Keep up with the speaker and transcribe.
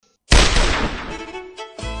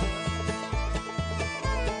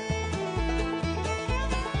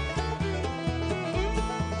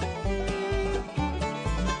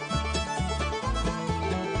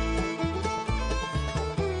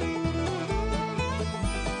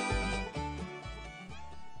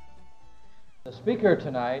speaker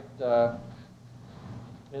tonight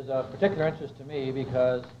is of particular interest to me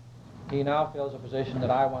because he now fills a position that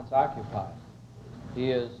I once occupied. He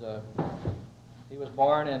was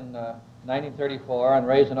born in 1934 and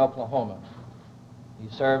raised in Oklahoma. He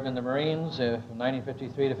served in the Marines from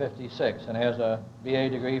 1953 to 56 and has a BA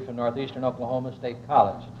degree from Northeastern Oklahoma State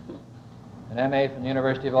College, an MA from the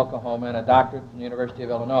University of Oklahoma, and a doctorate from the University of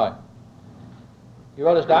Illinois. He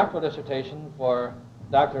wrote his doctoral dissertation for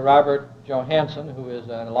Dr. Robert Johansen, who is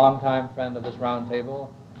a longtime friend of this roundtable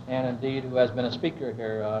and indeed who has been a speaker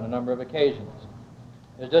here on a number of occasions.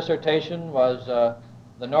 His dissertation was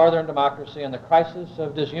The Northern Democracy and the Crisis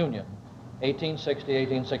of Disunion,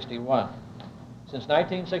 1860-1861. Since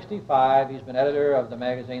 1965, he's been editor of the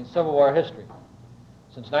magazine Civil War History.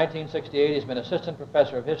 Since 1968, he's been assistant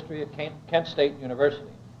professor of history at Kent State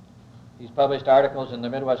University. He's published articles in the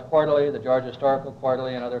Midwest Quarterly, the Georgia Historical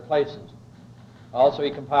Quarterly, and other places. Also,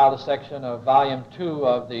 he compiled a section of Volume 2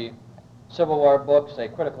 of the Civil War books, A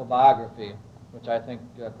Critical Biography, which I think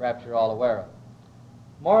perhaps you're all aware of.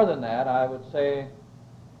 More than that, I would say,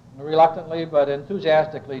 reluctantly but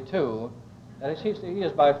enthusiastically too, that he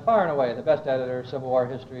is by far and away the best editor Civil War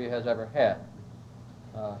history has ever had.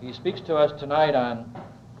 He speaks to us tonight on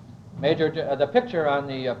the picture on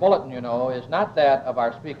the bulletin, you know, is not that of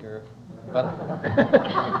our speaker, but,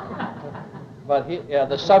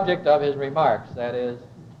 the subject of his remarks, that is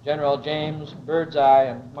General James Birdseye,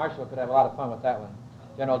 and Marshall could have a lot of fun with that one,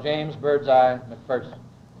 General James Birdseye McPherson.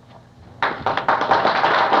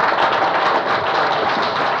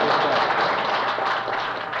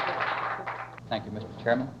 Thank you, Mr.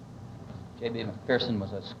 Chairman. J.B. McPherson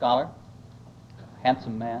was a scholar, a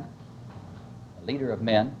handsome man, a leader of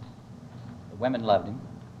men. The women loved him.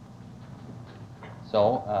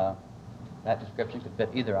 So that description could fit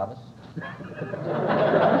either of us.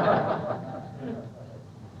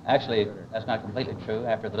 Actually, that's not completely true.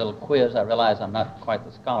 After the little quiz, I realized I'm not quite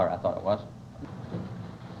the scholar I thought I was.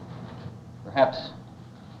 Perhaps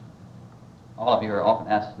all of you are often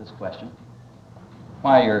asked this question: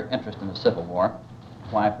 why your interest in the Civil War?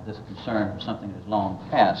 Why for this concern for something that is long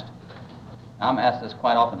past? I'm asked this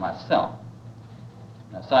quite often myself.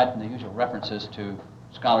 And aside from the usual references to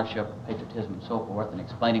scholarship, patriotism, and so forth, and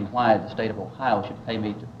explaining why the state of Ohio should pay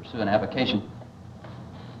me to pursue an avocation,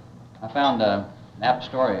 I found an apt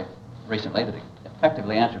story recently that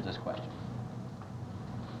effectively answers this question.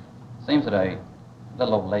 It seems that a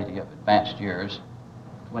little old lady of advanced years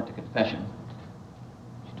went to confession.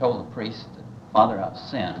 She told the priest that, "Father, I've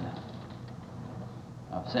sinned.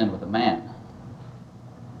 I've sinned with a man."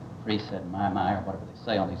 The priest said, my, or whatever they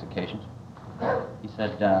say on these occasions. He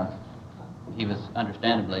said he was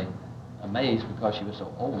understandably amazed because she was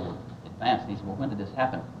so old, advanced. He said, "Well, when did this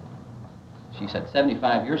happen?" She said,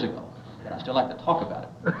 75 years ago, but I still like to talk about it.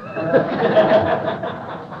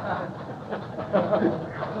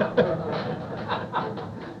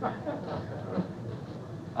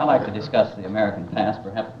 I like to discuss the American past,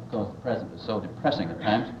 perhaps because the present is so depressing at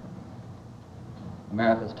times.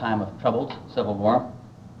 America's time of troubles, Civil War.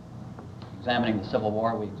 Examining the Civil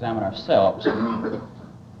War, we examine ourselves,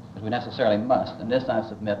 as we necessarily must, and this, I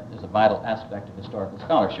submit, is a vital aspect of historical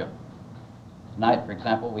scholarship. Tonight, for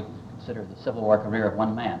example, we consider the Civil War career of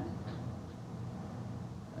one man,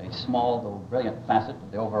 a small though brilliant facet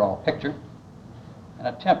of the overall picture, and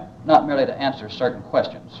attempt not merely to answer certain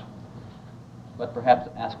questions, but perhaps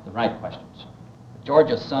to ask the right questions.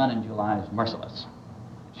 Georgia's sun in July is merciless.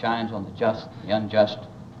 It shines on the just, the unjust,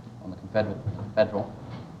 on the Confederate and the Federal.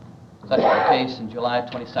 Such was the case in July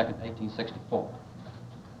 22nd, 1864.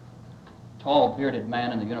 A tall, bearded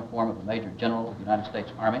man in the uniform of a Major General of the United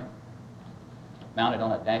States Army, mounted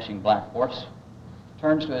on a dashing black horse,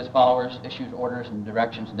 turns to his followers, issues orders and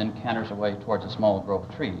directions, and then canters away towards a small grove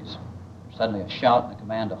of trees. Suddenly a shout and a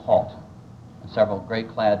command to halt, and several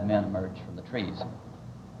gray-clad men emerge from the trees.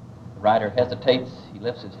 The rider hesitates, he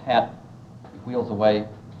lifts his hat, he wheels away,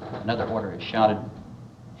 another order is shouted,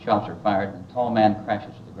 shots are fired, and the tall man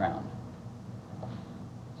crashes to the ground.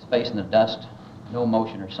 His face in the dust, no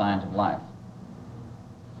motion or signs of life.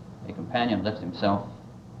 A companion lifts himself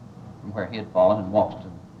from where he had fallen and walks to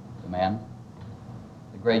the man.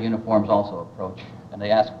 The gray uniforms also approach, and they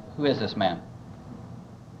ask, "Who is this man?"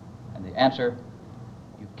 And the answer,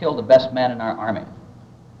 "You've killed the best man in our army.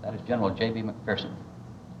 That is General J.B. McPherson."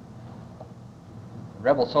 The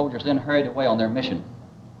rebel soldiers then hurried away on their mission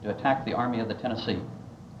to attack the Army of the Tennessee,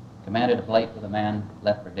 commanded of late with a man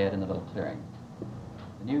left for dead in the little clearing.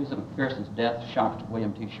 The news of McPherson's death shocked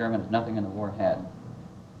William T. Sherman as nothing in the war had.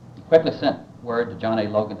 He quickly sent word to John A.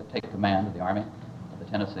 Logan to take command of the Army of the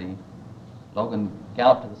Tennessee. Logan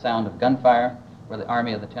galloped to the sound of gunfire, where the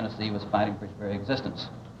Army of the Tennessee was fighting for its very existence.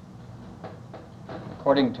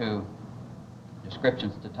 According to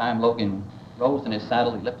descriptions at the time, Logan rose in his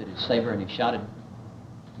saddle, he lifted his saber, and he shouted,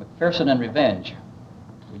 "McPherson and revenge,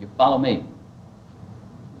 will you follow me?"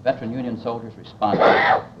 The veteran Union soldiers responded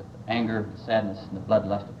with the anger, the sadness, and the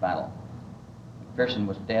bloodlust of battle. McPherson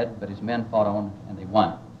was dead, but his men fought on, and they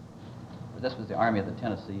won. For this was the Army of the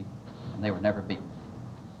Tennessee, and they were never beaten.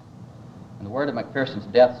 When the word of McPherson's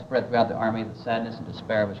death spread throughout the Army, the sadness and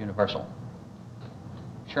despair was universal.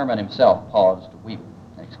 Sherman himself paused to weep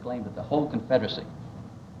and exclaimed that the whole Confederacy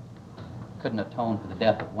couldn't atone for the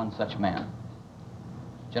death of one such man.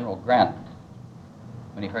 General Grant,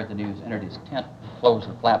 when he heard the news, entered his tent, closed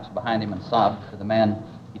the flaps behind him, and sobbed for the man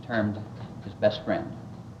he termed his best friend.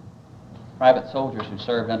 Private soldiers who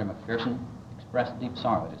served under McPherson expressed deep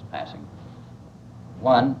sorrow at his passing.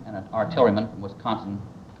 One, an artilleryman from Wisconsin,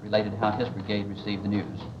 related how his brigade received the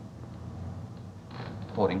news.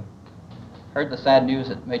 Quoting, "Heard the sad news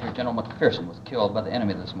that Major General McPherson was killed by the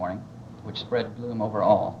enemy this morning, which spread gloom over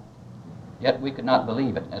all. Yet we could not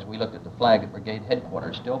believe it as we looked at the flag at brigade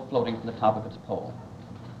headquarters still floating from the top of its pole.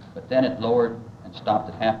 But then it lowered and stopped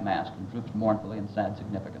at half-mast and drooped mournfully in sad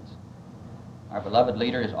significance. Our beloved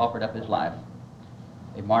leader has offered up his life,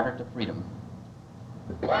 a martyr to freedom.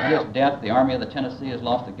 In his death, the Army of the Tennessee has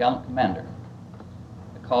lost a gallant commander,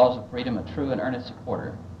 the cause of freedom a true and earnest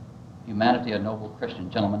supporter, humanity a noble Christian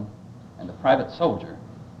gentleman, and the private soldier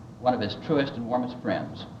one of his truest and warmest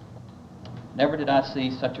friends. Never did I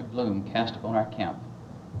see such a gloom cast upon our camp.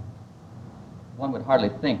 One would hardly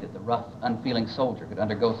think that the rough, unfeeling soldier could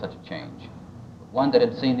undergo such a change, but one that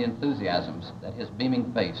had seen the enthusiasms that his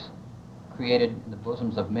beaming face created in the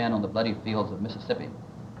bosoms of men on the bloody fields of Mississippi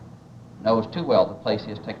knows too well the place he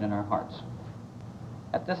has taken in our hearts.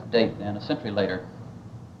 At this date, then, a century later,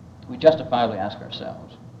 we justifiably ask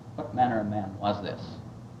ourselves, what manner of man was this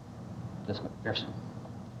McPherson?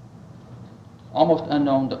 Almost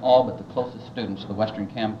unknown to all but the closest students of the Western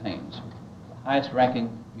campaigns, the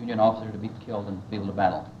highest-ranking Union officer to be killed in the field of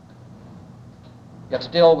battle. Yet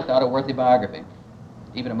still without a worthy biography,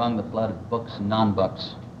 even among the flood of books and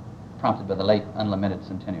non-books prompted by the late unlamented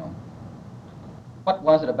centennial. What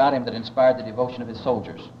was it about him that inspired the devotion of his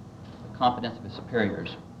soldiers, the confidence of his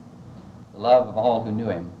superiors, the love of all who knew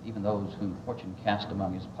him, even those whom fortune cast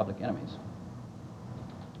among his public enemies?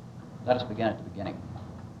 Let us begin at the beginning.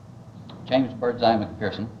 James Birdseye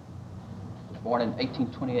McPherson was born in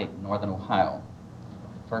 1828 in northern Ohio,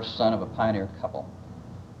 the first son of a pioneer couple.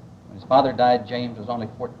 When his father died, James was only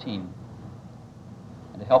 14,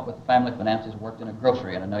 and to help with family finances worked in a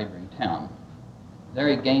grocery in a neighboring town. There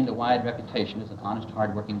he gained a wide reputation as an honest,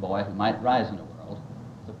 hard-working boy who might rise in the world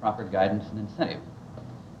with the proper guidance and incentive.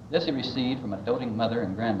 This he received from a doting mother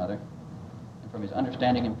and grandmother, and from his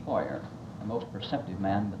understanding employer, a most perceptive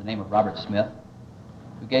man by the name of Robert Smith,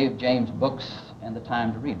 who gave James books and the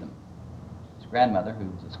time to read them. His grandmother, who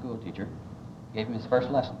was a school teacher, gave him his first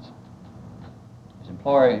lessons. His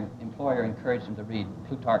employer encouraged him to read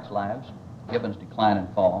Plutarch's Lives, Gibbon's Decline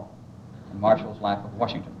and Fall, and Marshall's Life of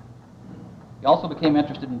Washington. He also became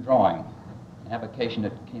interested in drawing, an avocation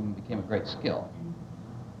that became a great skill.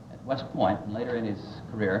 At West Point, and later in his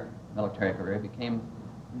military career, he became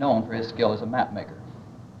known for his skill as a map maker,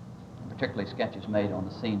 particularly sketches made on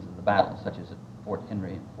the scenes of the battle, such as at Fort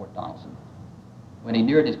Henry and Fort Donelson. When he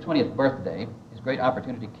neared his 20th birthday, his great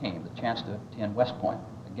opportunity came, the chance to attend West Point,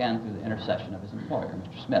 again through the intercession of his employer,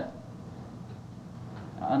 Mr. Smith.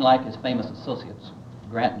 Now, unlike his famous associates,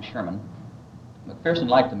 Grant and Sherman, McPherson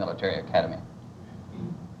liked the military academy.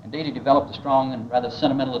 Indeed, he developed a strong and rather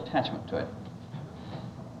sentimental attachment to it.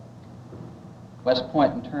 West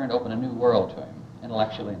Point, in turn, opened a new world to him,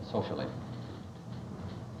 intellectually and socially.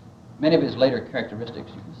 Many of his later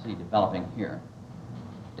characteristics you can see developing here.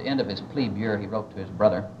 At the end of his plebe year, he wrote to his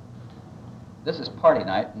brother, "This is party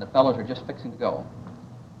night, and the fellows are just fixing to go.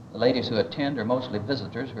 The ladies who attend are mostly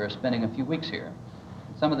visitors who are spending a few weeks here.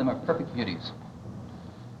 Some of them are perfect beauties.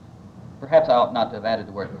 Perhaps I ought not to have added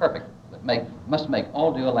the word perfect, but must make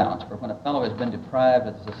all due allowance, for when a fellow has been deprived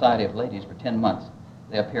of the society of ladies for 10 months,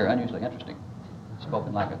 they appear unusually interesting."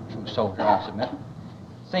 Spoken like a true soldier, I submit.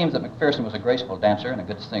 It seems that McPherson was a graceful dancer and a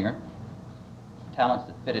good singer, talents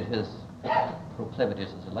that fitted his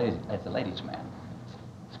proclivities as a ladies' man.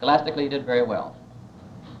 Scholastically, he did very well.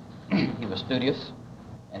 He was studious,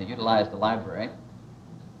 and he utilized the library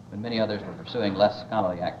when many others were pursuing less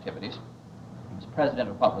scholarly activities. He was president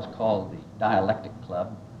of what was called the Dialectic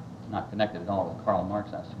Club, not connected at all with Karl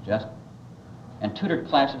Marx, I suggest, and tutored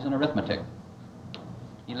classes in arithmetic.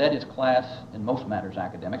 He led his class in most matters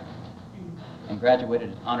academic and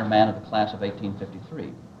graduated as honor man of the class of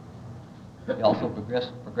 1853. He also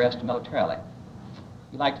progressed militarily.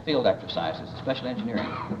 He liked field exercises, especially engineering.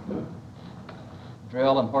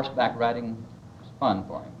 Drill and horseback riding was fun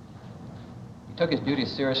for him. He took his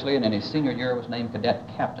duties seriously, and in his senior year was named cadet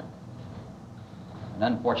captain. An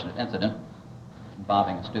unfortunate incident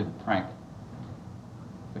involving a student prank,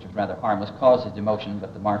 which was rather harmless, caused his demotion,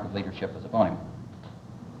 but the mark of leadership was upon him.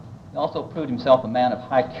 He also proved himself a man of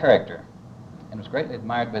high character and was greatly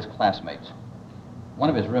admired by his classmates. One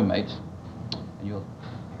of his roommates, and you'll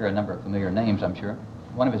hear a number of familiar names, I'm sure,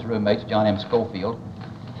 one of his roommates, John M. Schofield,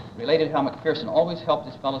 related how McPherson always helped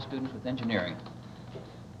his fellow students with engineering,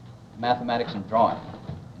 mathematics, and drawing.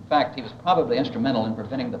 In fact, he was probably instrumental in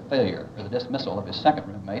preventing the failure or the dismissal of his second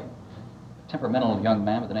roommate, a temperamental young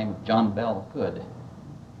man with the name of John Bell Hood.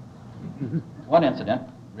 One incident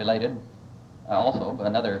related also by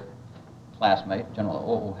another classmate, General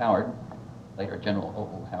O. Howard, later General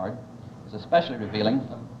O. Howard, is especially revealing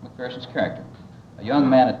of McPherson's character. A young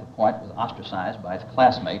man at the point was ostracized by his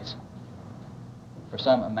classmates for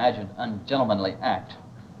some imagined ungentlemanly act,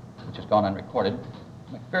 which has gone unrecorded.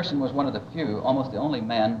 McPherson was one of the few, almost the only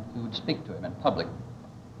man who would speak to him in public.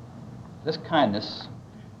 This kindness,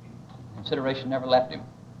 consideration never left him,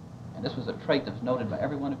 and this was a trait that was noted by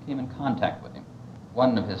everyone who came in contact with him.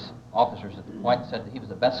 One of his officers at the point said that he was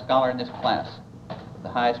the best scholar in his class, with the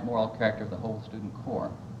highest moral character of the whole student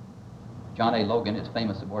corps. John A. Logan, his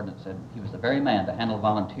famous subordinate, said he was the very man to handle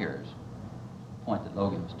volunteers, a point that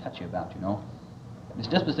Logan was touchy about, you know. His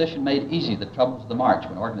disposition made easy the troubles of the march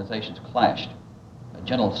when organizations clashed. A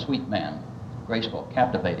gentle, sweet man, graceful,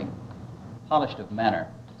 captivating, polished of manner,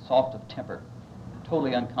 soft of temper,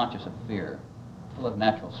 totally unconscious of fear, full of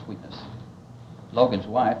natural sweetness. Logan's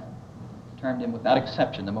wife termed him without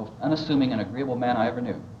exception the most unassuming and agreeable man I ever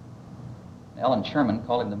knew. Ellen Sherman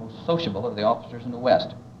called him the most sociable of the officers in the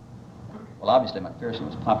West. Well, obviously, McPherson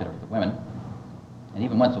was popular with the women, and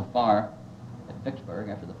even went so far at Vicksburg,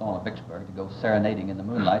 after the fall of Vicksburg, to go serenading in the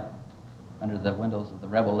moonlight under the windows of the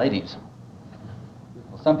rebel ladies.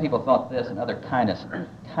 Well, some people thought this and other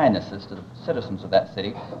kindnesses to the citizens of that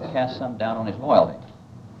city cast some doubt on his loyalty.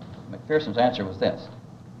 McPherson's answer was this: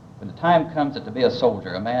 when the time comes that to be a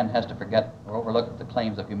soldier, a man has to forget or overlook the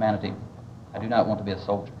claims of humanity, I do not want to be a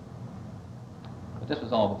soldier. But this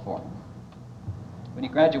was all before him. When he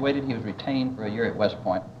graduated, he was retained for a year at West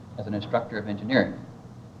Point as an instructor of engineering.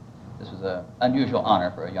 This was an unusual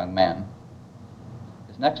honor for a young man.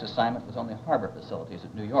 His next assignment was on the harbor facilities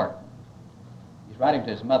at New York. He's writing to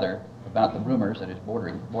his mother about the rumors at his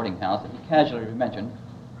boarding house, and he casually mentioned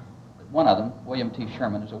that one of them, William T.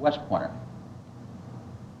 Sherman, is a West Pointer.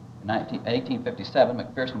 In 1857,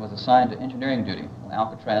 McPherson was assigned to engineering duty on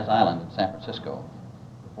Alcatraz Island in San Francisco,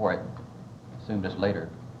 before it assumed its later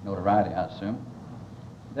notoriety, I assume.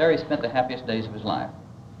 There he spent the happiest days of his life.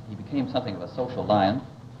 He became something of a social lion.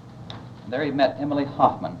 And there he met Emily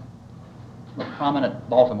Hoffman, from a prominent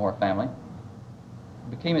Baltimore family,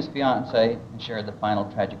 who became his fiancée and shared the final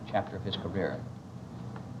tragic chapter of his career.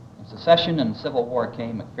 When secession and Civil War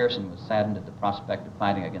came, McPherson was saddened at the prospect of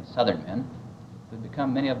fighting against Southern men,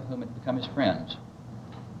 many of whom had become his friends.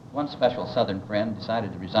 One special Southern friend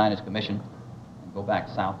decided to resign his commission and go back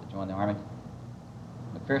south to join the Army.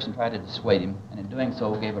 McPherson tried to dissuade him, and in doing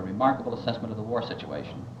so gave a remarkable assessment of the war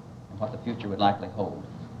situation and what the future would likely hold.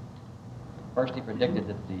 First, he predicted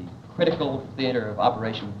that the critical theater of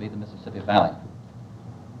operation would be the Mississippi Valley.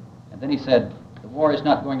 And then he said, the war is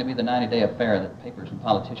not going to be the 90-day affair that papers and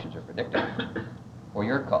politicians are predicting. For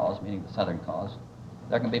your cause, meaning the Southern cause,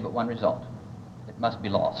 there can be but one result. It must be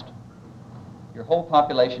lost. Your whole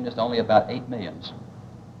population is only about 8 millions.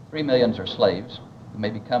 3 millions are slaves who may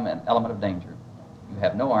become an element of danger. You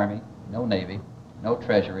have no army, no navy, no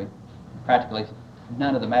treasury, practically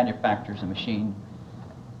none of the manufacturers and machine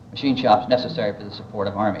shops necessary for the support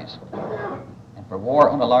of armies. And for war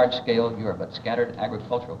on a large scale, you are but scattered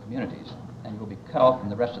agricultural communities, and you will be cut off from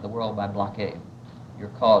the rest of the world by blockade. Your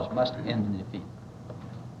cause must end in defeat.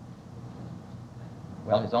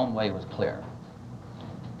 Well, his own way was clear.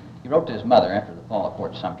 He wrote to his mother after the fall of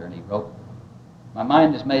Fort Sumter, and he wrote, "My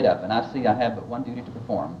mind is made up, and I see I have but one duty to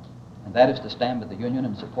perform, and that is to stand with the Union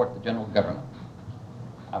and support the general government.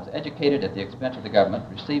 I was educated at the expense of the government,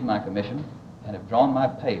 received my commission, and have drawn my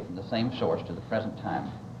pay from the same source to the present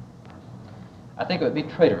time. I think it would be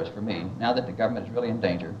traitorous for me, now that the government is really in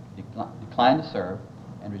danger, to decline to serve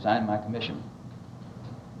and resign my commission."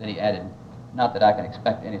 Then he added, "Not that I can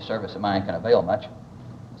expect any service of mine can avail much.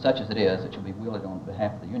 Such as it is, it shall be wielded on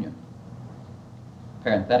behalf of the Union."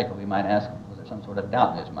 Parenthetically, we might ask, was there some sort of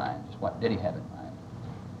doubt in his mind? Just what did he have in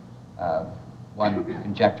mind? One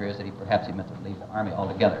conjecture is that perhaps he meant to leave the Army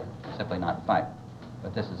altogether, simply not fight.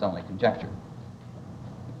 but this is only conjecture.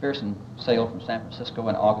 McPherson sailed from San Francisco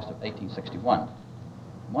in August of 1861.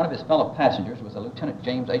 One of his fellow passengers was a Lieutenant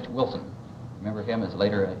James H. Wilson. Remember him as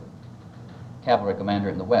later a cavalry commander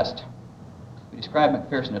in the West. We described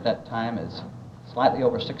McPherson at that time as slightly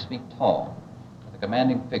over 6 feet tall, with a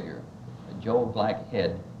commanding figure, a Jove-like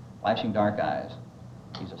head, flashing dark eyes.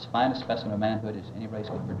 He's as fine a specimen of manhood as any race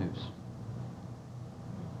could produce.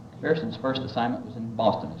 McPherson's first assignment was in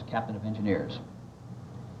Boston as captain of engineers.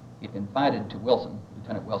 He confided to Wilson,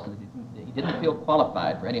 Lieutenant Wilson, that he didn't feel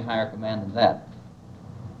qualified for any higher command than that.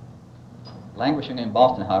 Languishing in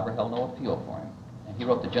Boston, however, held no appeal for him, and he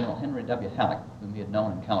wrote to General Henry W. Halleck, whom he had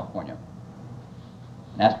known in California,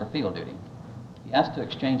 and asked for field duty. He asked to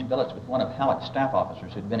exchange billets with one of Halleck's staff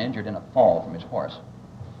officers who had been injured in a fall from his horse.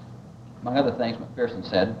 Among other things, McPherson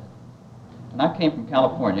said, "When I came from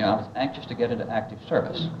California, I was anxious to get into active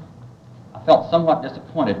service. I felt somewhat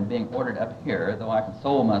disappointed in being ordered up here, though I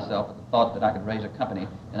consoled myself with the thought that I could raise a company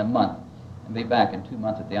in a month and be back in 2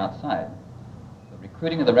 months at the outside. But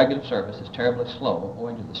recruiting of the regular service is terribly slow,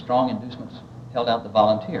 owing to the strong inducements held out to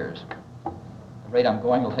volunteers. At the rate I'm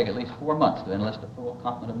going, it will take at least 4 months to enlist a full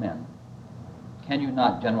complement of men. Can you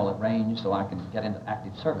not, General, arrange so I can get into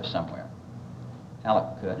active service somewhere?"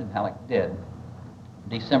 Halleck could, and Halleck did. In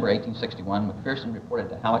December 1861, McPherson reported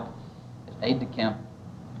to Halleck as aide-de-camp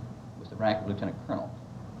with the rank of lieutenant colonel.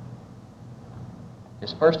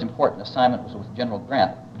 His first important assignment was with General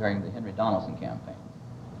Grant during the Henry Donelson campaign.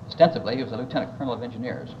 Ostensibly, he was a lieutenant colonel of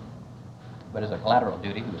engineers, but as a collateral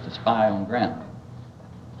duty, he was to spy on Grant,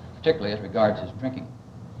 particularly as regards his drinking.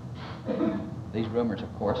 These rumors,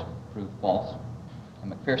 of course, proved false,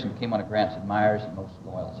 and McPherson became one of Grant's admirers and most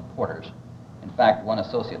loyal supporters. In fact, one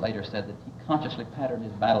associate later said that he consciously patterned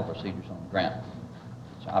his battle procedures on Grant,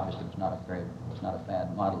 which obviously was not a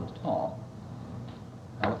bad model at all.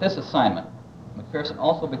 Now, with this assignment, McPherson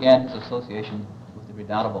also began his association with the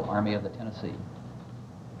redoubtable Army of the Tennessee,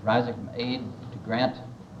 rising from aide to Grant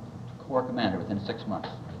to corps commander within 6 months.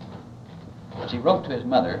 As he wrote to his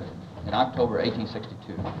mother in October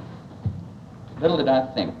 1862, "Little did I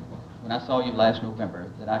think, when I saw you last November,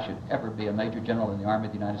 that I should ever be a major general in the Army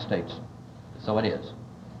of the United States. So it is.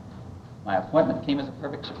 My appointment came as a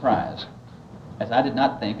perfect surprise, as I did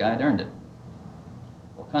not think I had earned it."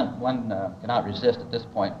 Well, one cannot resist at this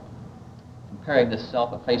point comparing this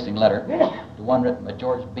self-effacing letter to one written by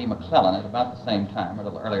George B. McClellan at about the same time, or a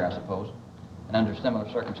little earlier, I suppose, and under similar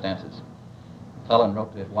circumstances. McClellan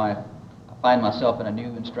wrote to his wife, "I find myself in a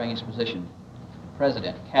new and strange position.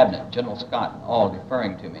 President, Cabinet, General Scott, all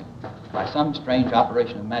deferring to me. By some strange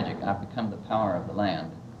operation of magic, I've become the power of the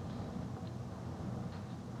land."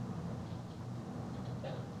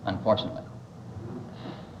 Unfortunately.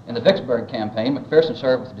 In the Vicksburg campaign, McPherson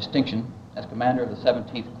served with distinction as commander of the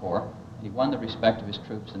 17th Corps, and he won the respect of his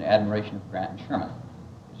troops and the admiration of Grant and Sherman.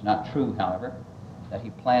 It is not true, however, that he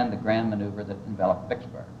planned the grand maneuver that enveloped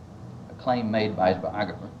Vicksburg, a claim made by his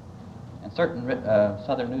biographer, and certain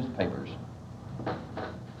Southern newspapers.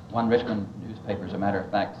 One Richmond newspaper, as a matter of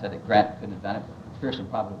fact, said that Grant couldn't have done it, but McPherson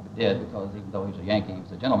probably did, because even though he was a Yankee, he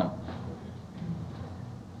was a gentleman.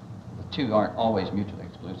 The two aren't always mutually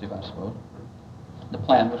exclusive, I suppose. The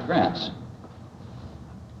plan was Grant's.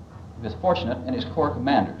 He was fortunate in his corps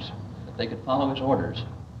commanders that they could follow his orders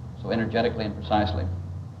so energetically and precisely.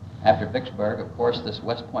 After Vicksburg, of course, this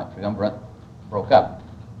West Point triumvirate broke up.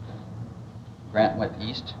 Grant went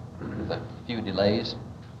east with a few delays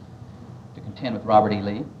to contend with Robert E.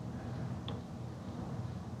 Lee.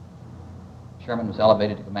 Sherman was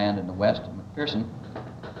elevated to command in the West, and McPherson,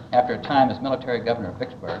 after a time as military governor of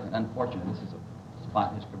Vicksburg, and unfortunately this is a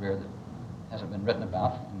spot in his career that hasn't been written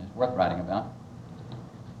about and is worth writing about,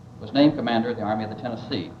 was named commander of the Army of the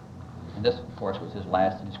Tennessee, and this, of course, was his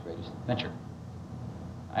last and his greatest adventure.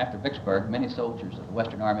 After Vicksburg, many soldiers of the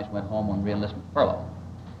Western armies went home on re-enlistment furlough.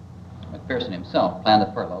 McPherson himself planned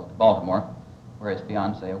the furlough to Baltimore, where his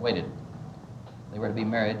fiancée awaited. They were to be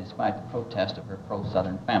married despite the protest of her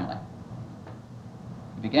pro-Southern family.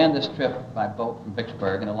 He began this trip by boat from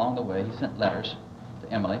Vicksburg, and along the way he sent letters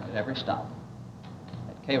to Emily at every stop.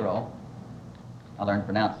 At Cairo, I learned to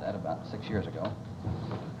pronounce that about 6 years ago,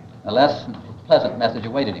 a less pleasant message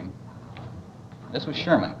awaited him. This was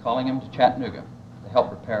Sherman calling him to Chattanooga to help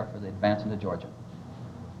prepare for the advance into Georgia.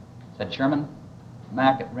 Said Sherman,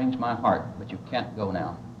 "Mac, it wrings my heart, but you can't go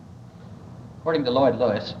now." According to Lloyd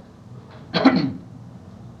Lewis,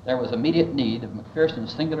 there was immediate need of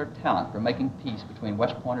McPherson's singular talent for making peace between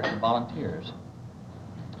West Pointers and volunteers.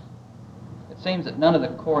 It seems that none of the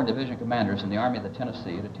corps and division commanders in the Army of the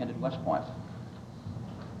Tennessee had attended West Point.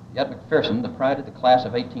 Yet McPherson, the pride of the class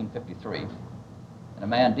of 1853, and a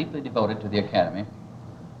man deeply devoted to the academy,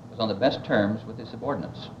 was on the best terms with his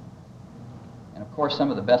subordinates. And of course,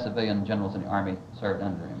 some of the best civilian generals in the Army served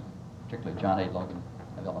under him, particularly John A. Logan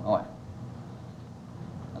of Illinois.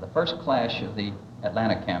 Now, the first clash of the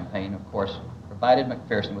Atlanta campaign, of course, provided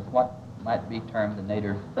McPherson with what might be termed the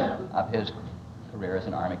nadir of his career as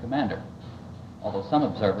an Army commander, although some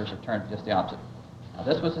observers have turned just the opposite. Now,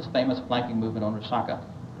 this was his famous flanking movement on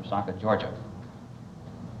Resaca, Georgia.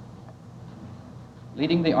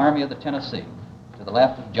 Leading the Army of the Tennessee to the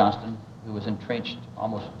left of Johnston, who was entrenched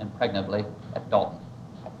almost impregnably at Dalton.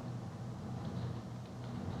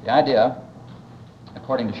 The idea,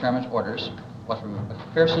 according to Sherman's orders, was for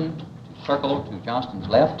McPherson to circle to Johnston's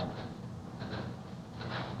left,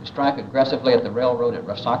 to strike aggressively at the railroad at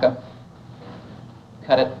Resaca,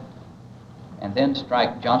 cut it, and then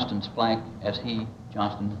strike Johnston's flank as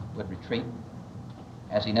Johnston, would retreat,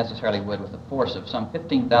 as he necessarily would with a force of some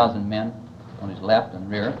 15,000 men on his left and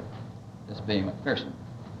rear, this being McPherson.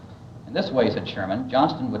 In this way, said Sherman,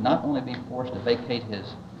 Johnston would not only be forced to vacate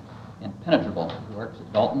his impenetrable works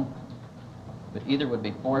at Dalton, but either would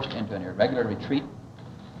be forced into an irregular retreat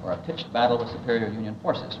or a pitched battle with superior Union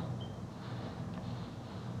forces.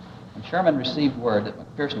 When Sherman received word that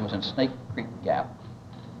McPherson was in Snake Creek Gap,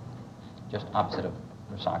 just opposite of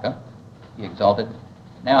Resaca, he exulted,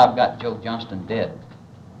 "Now I've got Joe Johnston dead."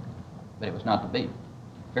 But it was not to be.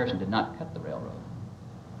 McPherson did not cut the railroad.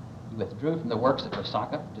 He withdrew from the works at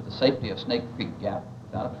Resaca to the safety of Snake Creek Gap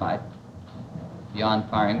without a fight, beyond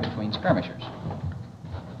firing between skirmishers.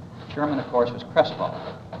 Sherman, of course, was crestfallen,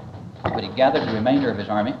 but he gathered the remainder of his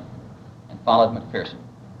army and followed McPherson.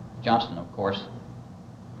 Johnston, of course,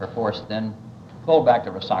 perforce then pulled back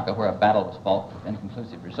to Resaca, where a battle was fought with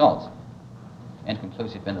inconclusive results.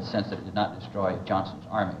 Inconclusive in the sense that it did not destroy Johnston's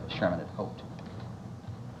army, as Sherman had hoped.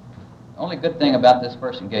 The only good thing about this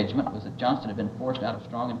first engagement was that Johnston had been forced out of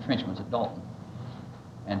strong entrenchments at Dalton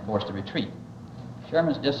and forced to retreat.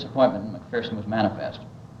 Sherman's disappointment in McPherson was manifest,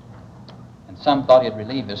 and some thought he had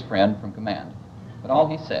relieved his friend from command. But all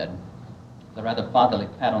he said, with a rather fatherly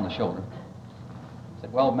pat on the shoulder,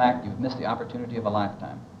 said, "Well, Mac, you've missed the opportunity of a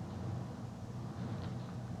lifetime."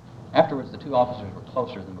 Afterwards, the two officers were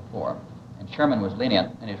closer than before, and Sherman was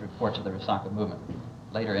lenient in his reports of the Resaca movement.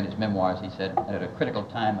 Later in his memoirs, he said that at a critical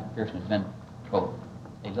time, McPherson had been, quote,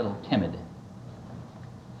 "a little timid."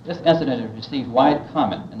 This incident has received wide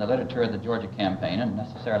comment in the literature of the Georgia campaign and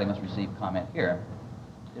necessarily must receive comment here.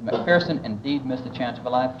 Did McPherson indeed miss the chance of a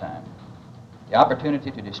lifetime? The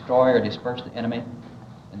opportunity to destroy or disperse the enemy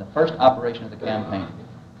in the first operation of the campaign?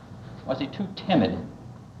 Was he too timid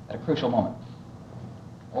at a crucial moment?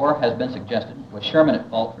 Or, has been suggested, was Sherman at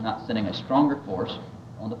fault for not sending a stronger force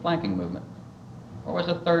on the flanking movement? Or was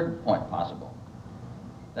a third point possible,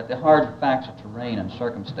 that the hard facts of terrain and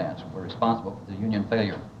circumstance were responsible for the Union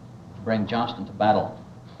failure to bring Johnston to battle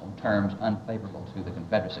on terms unfavorable to the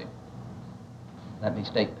Confederacy? Let me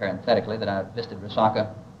state parenthetically that I visited Resaca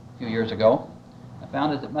a few years ago. I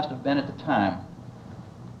found, as it must have been at the time,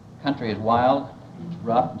 the country is wild, it's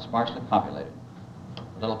rough, and sparsely populated.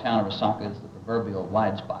 The little town of Resaca is the proverbial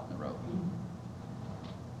wide spot in the road.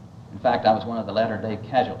 In fact, I was one of the latter-day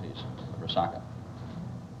casualties of Resaca.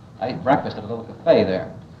 I ate breakfast at a little cafe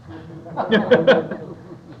there.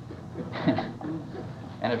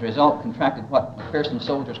 And as a result, contracted what McPherson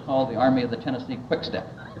soldiers called the Army of the Tennessee Quick Step.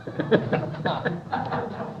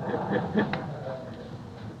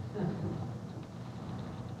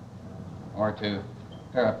 Or to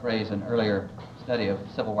paraphrase an earlier study of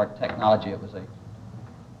Civil War technology, it was a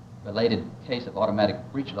related case of automatic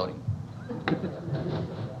breech loading.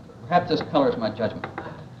 Perhaps this colors my judgment.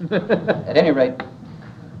 At any rate,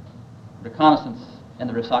 reconnaissance in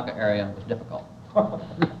the Resaca area was difficult.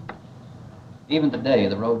 Even today,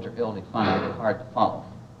 the roads are ill-defined and hard to follow.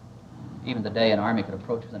 Even today, an army could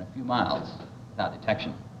approach within a few miles without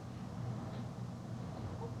detection.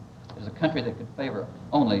 It is a country that could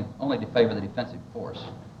only favor the defensive force.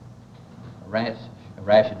 A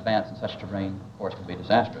rash advance in such terrain, of course, could be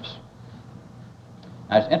disastrous.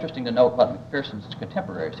 Now, it's interesting to note what McPherson's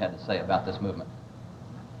contemporaries had to say about this movement.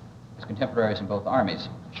 His contemporaries in both armies.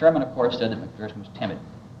 Sherman, of course, said that McPherson was timid.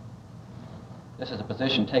 This is a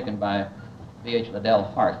position taken by B.H. Liddell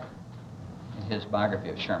Hart in his biography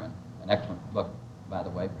of Sherman, an excellent book, by the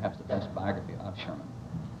way, perhaps the best biography of Sherman.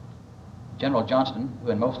 General Johnston,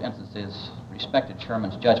 who in most instances respected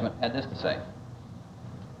Sherman's judgment, had this to say.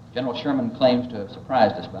 General Sherman claims to have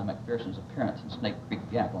surprised us by McPherson's appearance in Snake Creek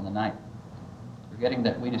Gap on the 9th, forgetting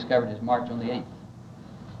that we discovered his march on the 8th.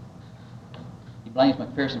 He blames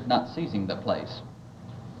McPherson for not seizing the place.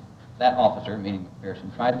 That officer, meaning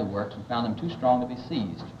McPherson, tried the works and found them too strong to be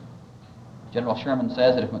seized. General Sherman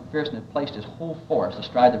says that if McPherson had placed his whole force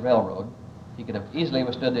astride the railroad, he could have easily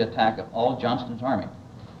withstood the attack of all Johnston's army.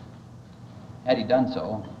 Had he done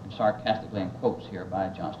so, and sarcastically in quotes here by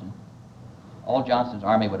Johnston, all Johnston's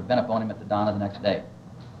army would have been upon him at the dawn of the next day.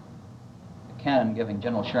 The cannon giving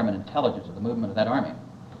General Sherman intelligence of the movement of that army.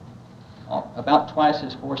 About twice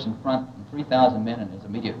his force in front and 3,000 men in his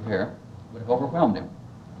immediate rear would have overwhelmed him,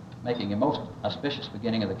 making a most auspicious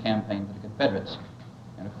beginning of the campaign for the Confederates.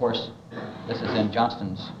 And of course, this is in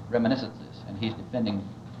Johnston's reminiscences, and he's defending,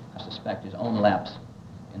 I suspect, his own lapse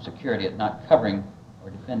in security at not covering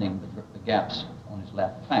or defending the gaps on his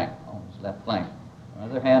left flank. On the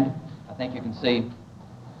other hand, I think you can see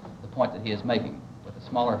the point that he is making. With a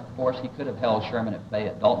smaller force, he could have held Sherman at bay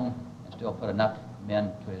at Dalton and still put enough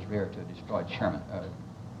men to his rear to have destroyed Sherman.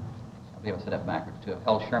 I believe I said that backwards. To have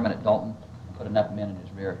held Sherman at Dalton and put enough men in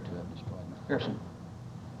his rear to have destroyed McPherson.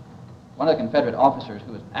 One of the Confederate officers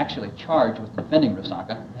who was actually charged with defending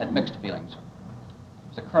Resaca had mixed feelings. It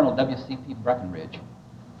was a Colonel W.C.P. Breckinridge,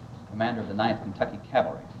 commander of the 9th Kentucky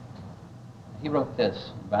Cavalry. He wrote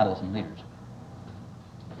this in Battles and Leaders.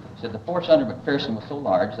 He said, "The force under McPherson was so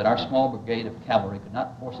large that our small brigade of cavalry could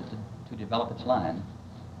not force it to develop its line.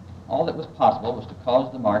 All that was possible was to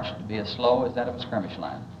cause the march to be as slow as that of a skirmish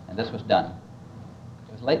line, and this was done.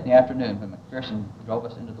 It was late in the afternoon when McPherson drove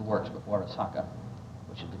us into the works before Resaca,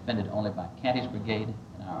 which is defended only by Canty's brigade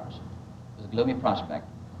and ours. It was a gloomy prospect.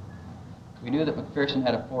 We knew that McPherson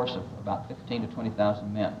had a force of about 15,000 to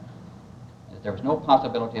 20,000 men, and that there was no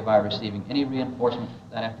possibility of our receiving any reinforcement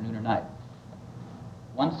that afternoon or night.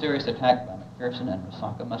 One serious attack by McPherson and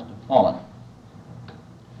Resaca must have fallen.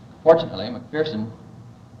 Fortunately, McPherson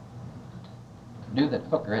knew that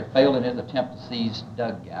Hooker had failed in his attempt to seize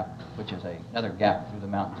Dug Gap, which is another gap through the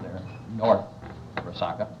mountains there north of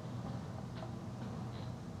Resaca,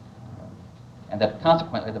 and that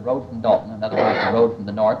consequently the road from Dalton, in other words, the road from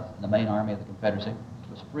the north and the main army of the Confederacy,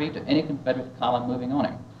 was free to any Confederate column moving on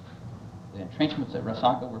him. The entrenchments at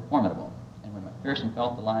Resaca were formidable, and when McPherson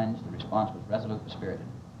felt the lines, the response was resolute and spirited.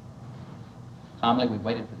 Calmly, we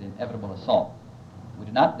waited for the inevitable assault. We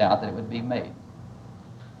did not doubt that it would be made.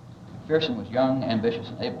 McPherson was young, ambitious,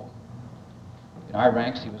 and able. In our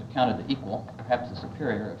ranks, he was accounted the equal, perhaps the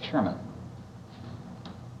superior, of Sherman.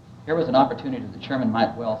 Here was an opportunity that Sherman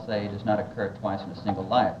might well say does not occur twice in a single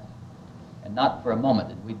life, and not for a moment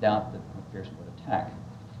did we doubt that McPherson would attack.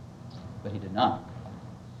 But he did not.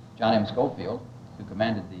 John M. Schofield, who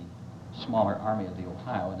commanded the smaller army of the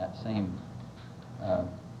Ohio in that same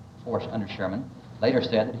force under Sherman, later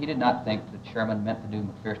said that he did not think that Sherman meant to do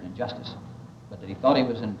McPherson injustice, but that he thought he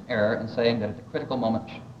was in error in saying that at the critical moment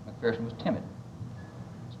McPherson was timid.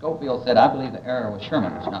 Schofield said, "I believe the error was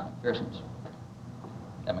Sherman's, not McPherson's."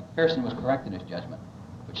 That McPherson was correct in his judgment,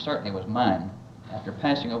 which certainly was mine, after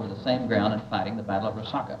passing over the same ground and fighting the Battle of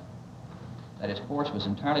Resaca, that his force was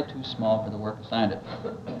entirely too small for the work assigned it.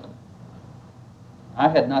 I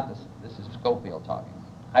had not, this is Schofield talking,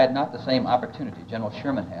 I had not the same opportunity General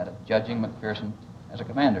Sherman had of judging McPherson as a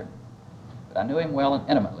commander, but I knew him well and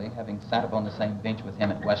intimately, having sat upon the same bench with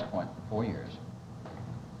him at West Point for 4 years.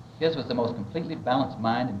 His was the most completely balanced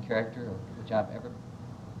mind and character with which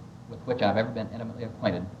I've ever been intimately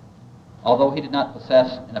acquainted, although he did not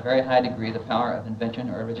possess in a very high degree the power of invention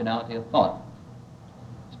or originality of thought.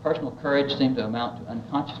 His personal courage seemed to amount to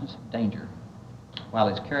unconsciousness of danger, while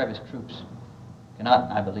his care of his troops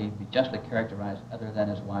cannot, I believe, be justly characterized other than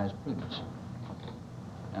as wise prudence.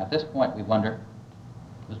 Now, at this point, we wonder,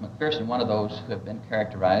 was McPherson one of those who have been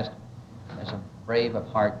characterized as a brave of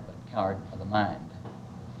heart but a coward of the mind?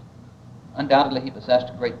 Undoubtedly, he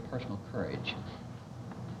possessed great personal courage.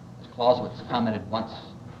 As Clausewitz commented once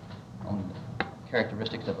on the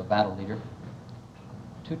characteristics of a battle leader,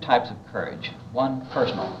 two types of courage. One,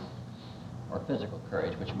 personal or physical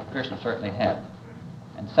courage, which McPherson certainly had.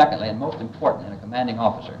 And secondly, and most important in a commanding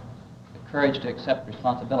officer, the courage to accept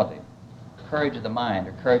responsibility, courage of the mind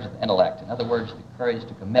or courage of the intellect. In other words, the courage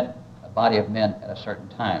to commit a body of men at a certain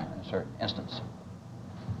time, in a certain instance.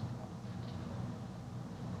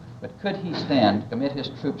 But could he stand to commit his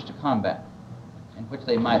troops to combat, in which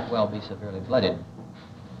they might well be severely blooded?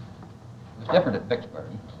 It was different at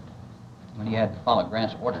Vicksburg, when he had to follow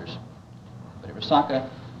Grant's orders. But at Resaca,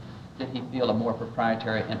 did he feel a more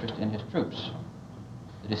proprietary interest in his troops?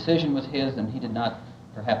 The decision was his, and he did not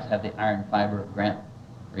perhaps have the iron fiber of Grant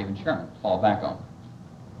or even Sherman to fall back on.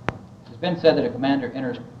 It has been said that a commander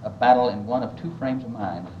enters a battle in one of two frames of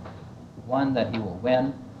mind. One, that he will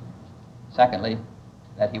win. Secondly,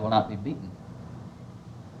 that he will not be beaten.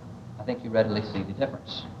 I think you readily see the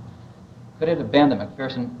difference. Could it have been that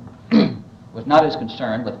McPherson was not as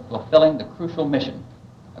concerned with fulfilling the crucial mission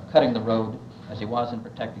of cutting the road as he was in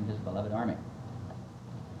protecting his beloved army.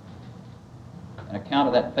 An account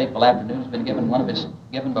of that fateful afternoon has been given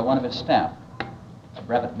by one of his staff, a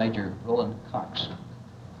Brevet Major Roland Cox.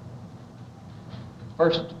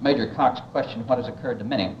 First, Major Cox questioned what has occurred to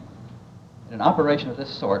many. In an operation of this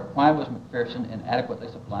sort, why was McPherson inadequately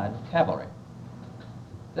supplied with cavalry?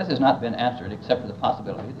 This has not been answered except for the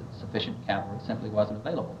possibility that sufficient cavalry simply wasn't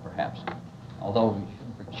available, perhaps. Although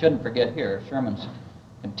we shouldn't forget here Sherman's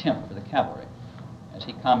contempt for the cavalry. As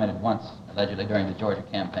he commented once, allegedly during the Georgia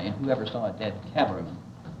campaign, who ever saw a dead cavalryman?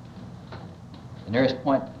 The nearest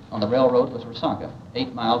point on the railroad was Resaca,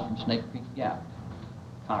 8 miles from Snake Creek Gap.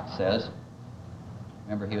 Cox says,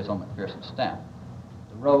 remember he was on McPherson's staff,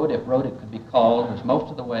 the road, if road it could be called, was most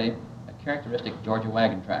of the way a characteristic Georgia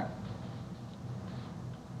wagon track.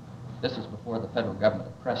 This is before the federal government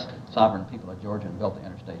oppressed the sovereign people of Georgia and built the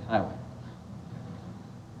interstate highway,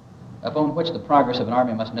 upon which the progress of an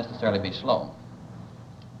army must necessarily be slow.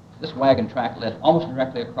 This wagon track led almost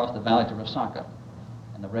directly across the valley to Resaca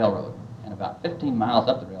and the railroad, and about 15 miles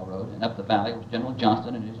up the railroad and up the valley was General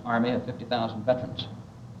Johnston and his army of 50,000 veterans.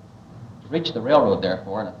 To reach the railroad,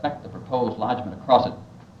 therefore, and effect the proposed lodgment across it,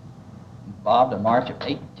 involved a march of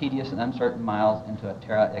 8 tedious and uncertain miles into a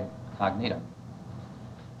terra incognita,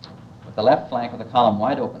 with the left flank of the column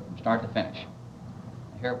wide open from start to finish.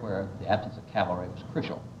 Here where the absence of cavalry was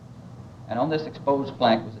crucial. And on this exposed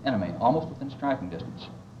flank was the enemy, almost within striking distance.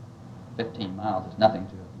 15 miles is nothing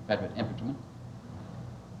to a Confederate infantryman,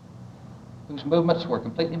 whose movements were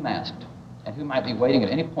completely masked, and who might be waiting at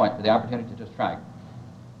any point for the opportunity to strike.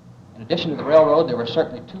 In addition to the railroad, there were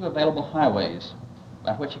certainly 2 available highways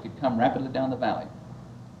by which he could come rapidly down the valley.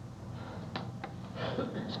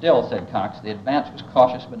 Still, said Cox, the advance was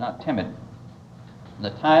cautious but not timid. From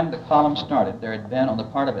the time the column started, there had been on the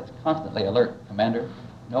part of its constantly alert commander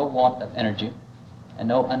no want of energy and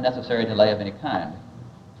no unnecessary delay of any kind.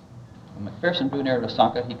 When McPherson drew near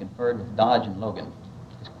Resaca, he conferred with Dodge and Logan,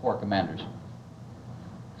 his corps commanders.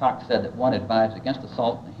 Cox said that one advised against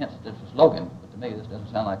assault and hints that this was Logan, but to me this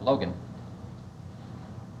doesn't sound like Logan.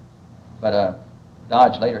 But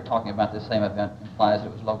Dodge, later talking about this same event, implies that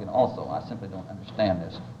it was Logan also. I simply don't understand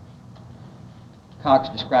this. Cox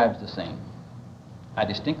describes the scene. I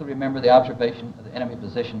distinctly remember the observation of the enemy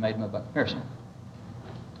position made by McPherson.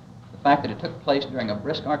 The fact that it took place during a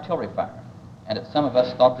brisk artillery fire, and that some of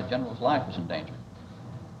us thought the general's life was in danger.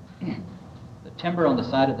 The timber on the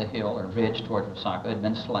side of the hill or ridge toward Resaca had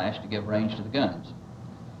been slashed to give range to the guns,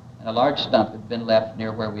 and a large stump had been left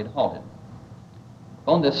near where we had halted.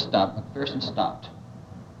 Upon this stump, McPherson stopped,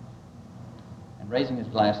 and raising his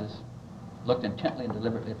glasses, looked intently and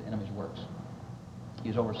deliberately at the enemy's works. He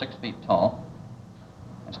was over 6 feet tall,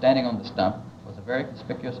 and standing on the stump was a very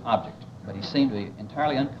conspicuous object, but he seemed to be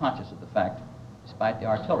entirely unconscious of the fact, despite the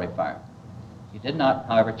artillery fire. He did not,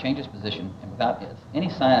 however, change his position, and without any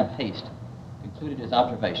sign of haste, concluded his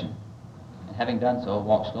observation, and having done so,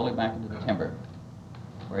 walked slowly back into the timber,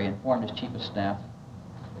 where he informed his chief of staff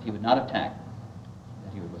that he would not attack,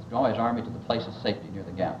 that he would withdraw his army to the place of safety near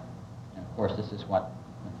the gap. And of course, this is what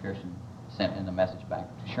McPherson sent in the message back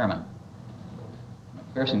to Sherman.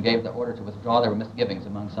 McPherson gave the order to withdraw. There were misgivings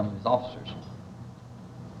among some of his officers.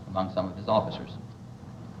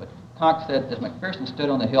 But Cox said, as McPherson stood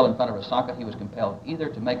on the hill in front of Resaca, he was compelled either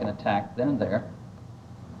to make an attack then and there,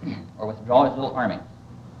 or withdraw his little army.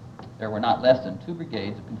 There were not less than 2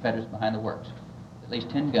 brigades of Confederates behind the works, at least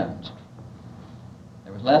 10 guns.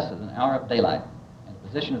 There was less than an hour of daylight, and the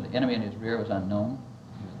position of the enemy in his rear was unknown.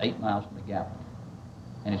 He was 8 miles from the gap,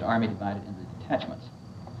 and his army divided into detachments.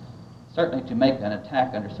 Certainly to make an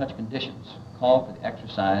attack under such conditions called for the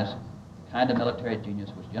exercise of the kind of military genius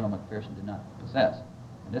which General McPherson did not possess.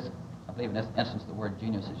 And this, I believe in this instance, the word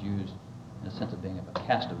genius is used in the sense of being of a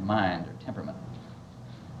cast of mind or temperament.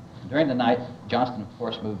 And during the night, Johnston, of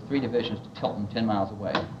course, moved 3 divisions to Tilton, 10 miles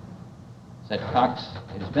away. Said Cox,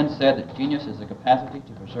 it has been said that genius is the capacity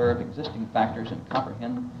to preserve existing factors and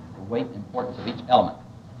comprehend the weight and importance of each element.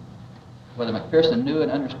 Whether McPherson knew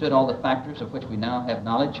and understood all the factors of which we now have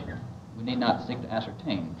knowledge, we need not seek to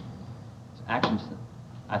ascertain. His actions,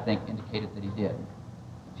 I think, indicated that he did.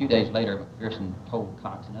 A few days later, McPherson told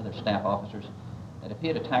Cox and other staff officers that if he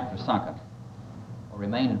had attacked Resaca or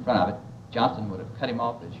remained in front of it, Johnston would have cut him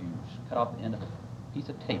off as you cut off the end of a piece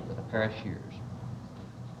of tape with a pair of shears.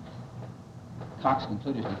 Cox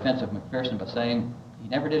concluded his defense of McPherson by saying he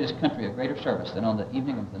never did his country a greater service than on the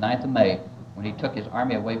evening of the 9th of May when he took his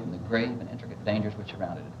army away from the grave and intricate dangers which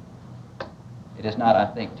surrounded it. It is not,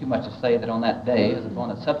 I think, too much to say that on that day, as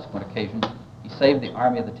upon a subsequent occasion, he saved the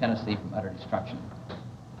Army of the Tennessee from utter destruction.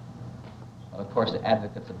 Well, Of course, the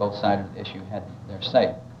advocates of both sides of the issue had their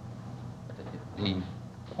say. But the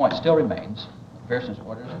point still remains. McPherson's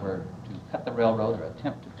orders were to cut the railroad or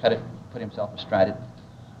attempt to cut it, put himself astride it.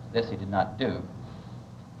 This he did not do.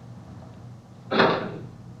 The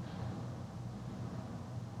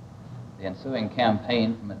ensuing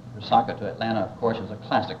campaign from Resaca to Atlanta, of course, is a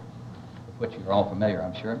classic, with which you're all familiar,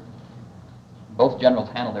 I'm sure. Both generals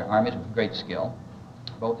handled their armies with great skill.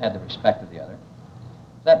 Both had the respect of the other.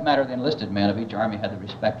 For that matter, the enlisted men of each army had the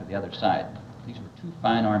respect of the other side. These were two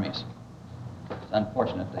fine armies. It's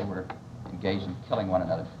unfortunate they were engaged in killing one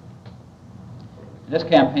another. In this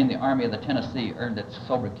campaign, the Army of the Tennessee earned its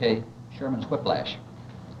sobriquet, Sherman's Whiplash.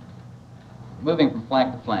 Moving from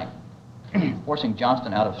flank to flank, forcing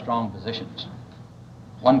Johnston out of strong positions.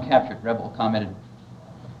 One captured rebel commented,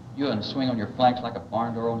 "You and swing on your flanks like a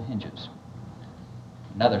barn door on hinges."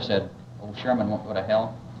 Another said, "Old Sherman won't go to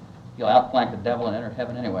hell. He'll outflank the devil and enter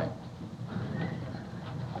heaven anyway."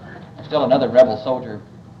 And still another rebel soldier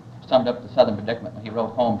summed up the Southern predicament when he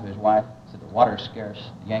wrote home to his wife, said, "The water's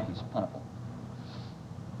scarce, the Yankees plentiful."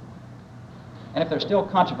 And if there's still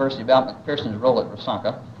controversy about McPherson's role at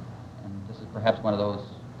Resaca, and this is perhaps one of those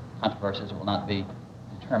controversies that will not be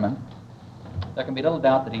determined, there can be little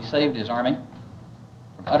doubt that he saved his army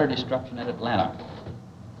from utter destruction at Atlanta.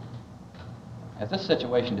 As this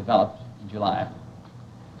situation developed in July,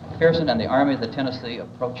 McPherson and the Army of the Tennessee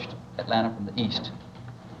approached Atlanta from the east,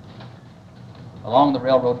 along the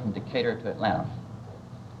railroad from Decatur to Atlanta.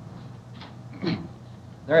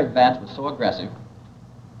 Their advance was so aggressive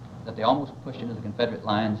that they almost pushed into the Confederate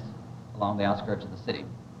lines along the outskirts of the city.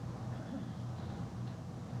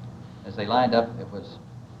 As they lined up,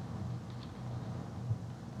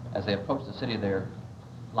 as they approached the city, their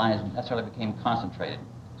lines necessarily became concentrated.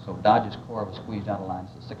 So Dodge's corps was squeezed out of line.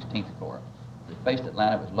 It's the 16th Corps. They faced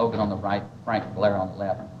Atlanta. It was Logan on the right, Frank Blair on the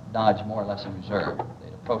left, Dodge more or less in reserve.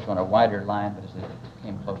 They'd approached on a wider line, but as they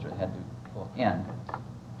came closer, they had to pull in.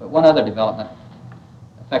 But one other development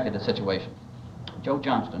affected the situation. Joe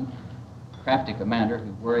Johnston, crafty commander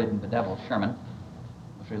who worried and bedeviled Sherman,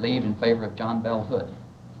 was relieved in favor of John Bell Hood.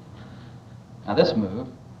 Now this move,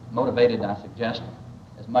 motivated, I suggest,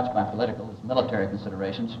 as much by political as military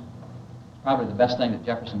considerations, is probably the best thing that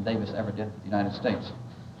Jefferson Davis ever did for the United States.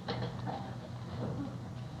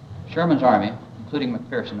 Sherman's army, including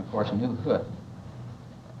McPherson, of course, knew Hood.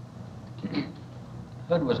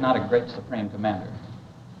 Hood was not a great supreme commander.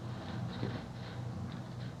 Excuse me.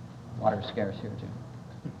 Water's scarce here, too.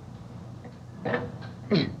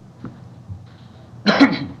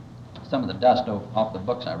 Some of the dust off the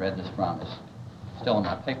books I read this from is still in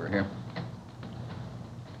my paper here.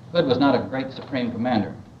 Hood was not a great supreme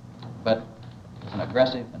commander, but was an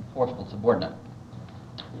aggressive and forceful subordinate.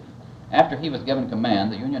 After he was given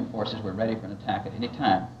command, the Union forces were ready for an attack at any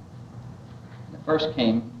time. And the first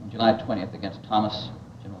came on July 20th against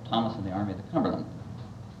General Thomas and the Army of the Cumberland.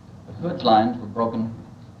 But Hood's lines were broken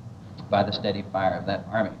by the steady fire of that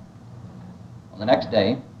army. On the next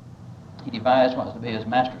day, he devised what was to be his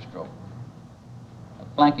masterstroke, a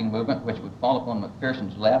flanking movement which would fall upon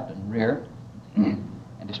McPherson's left and rear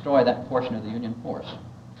and destroy that portion of the Union force.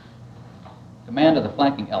 Command of the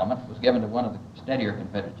flanking element was given to one of the steadier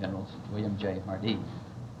Confederate generals, William J. Hardee.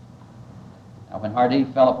 Now, when Hardee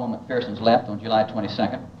fell upon McPherson's left on July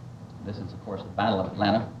 22nd, this is, of course, the Battle of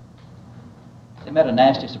Atlanta, they met a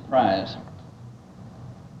nasty surprise.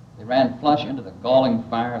 They ran flush into the galling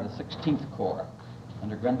fire of the 16th Corps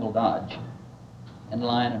under Grenville Dodge, in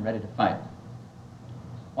line and ready to fight.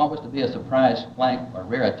 What was to be a surprise flank or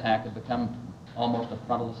rear attack had become almost a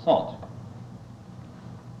frontal assault.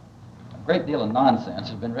 A great deal of nonsense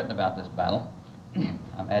has been written about this battle.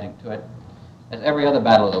 I'm adding to it, as every other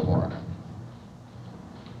battle of the war.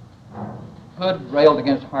 Hood railed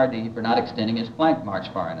against Hardee for not extending his flank march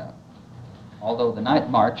far enough, although the night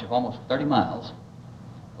march of almost 30 miles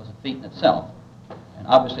was a feat in itself, and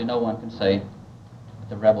obviously no one can say that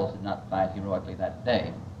the rebels did not fight heroically that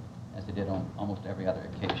day, as they did on almost every other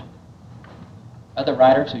occasion. Other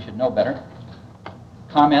writers who should know better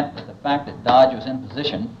comment that the fact that Dodge was in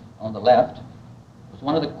position on the left was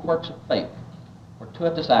one of the quirks of fate,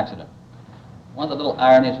 fortuitous accident, one of the little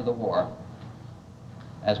ironies of the war.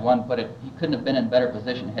 As one put it, he couldn't have been in better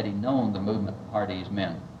position had he known the movement of Hardee's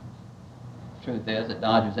men. The truth is that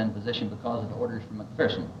Dodge was in position because of orders from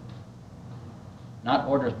McPherson, not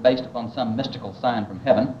orders based upon some mystical sign from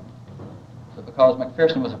heaven, but because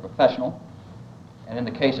McPherson was a professional, and in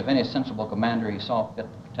the case of any sensible commander, he saw fit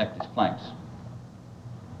to protect his flanks.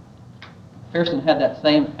 McPherson had that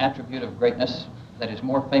same attribute of greatness that his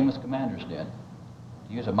more famous commanders did.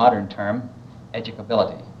 To use a modern term,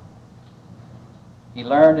 educability. He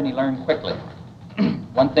learned, and he learned quickly.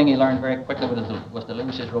 One thing he learned very quickly was to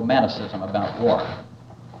lose his romanticism about war.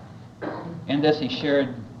 In this, he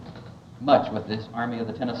shared much with this Army of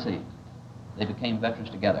the Tennessee. They became veterans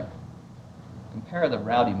together. Compare the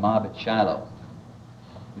rowdy mob at Shiloh,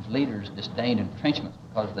 whose leaders disdained entrenchments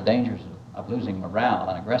because of the dangers of losing morale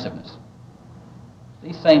and aggressiveness.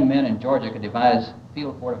 These same men in Georgia could devise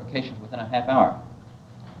field fortifications within a half hour.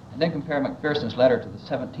 And then compare McPherson's letter to the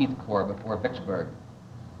 17th Corps before Vicksburg,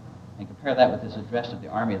 and compare that with his address to the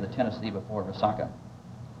Army of the Tennessee before Resaca.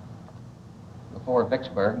 Before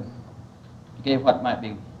Vicksburg, he gave what might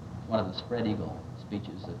be one of the spread eagle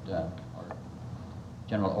speeches or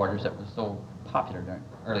general orders that was so popular during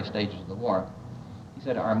the early stages of the war. He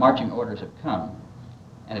said, "Our marching orders have come,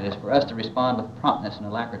 and it is for us to respond with promptness and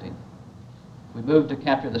alacrity. We move to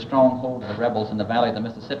capture the stronghold of the rebels in the valley of the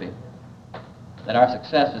Mississippi. That our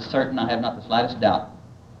success is certain, I have not the slightest doubt.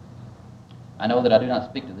 I know that I do not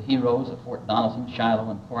speak to the heroes of Fort Donelson, Shiloh,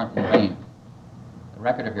 and Corinth in vain. The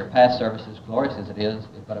record of your past services, glorious as it is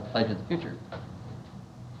but a pledge of the future.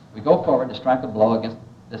 We go forward to strike a blow against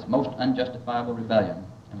this most unjustifiable rebellion,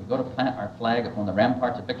 and we go to plant our flag upon the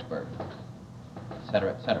ramparts of Vicksburg,"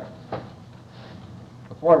 etc., etc.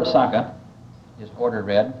 Before Resaca, his order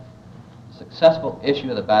read, "The successful issue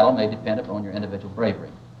of the battle may depend upon your individual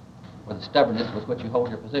bravery, or the stubbornness with which you hold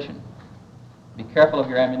your position. Be careful of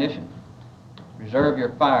your ammunition. Reserve your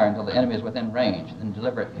fire until the enemy is within range, then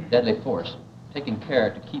deliver it with deadly force, taking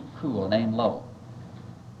care to keep cool and aim low.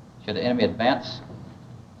 Should the enemy advance,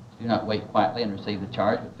 do not wait quietly and receive the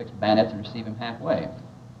charge, but fix bayonets and receive him halfway."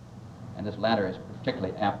 And this latter is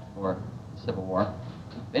particularly apt for the Civil War.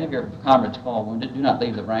 If any of your comrades fall wounded, do not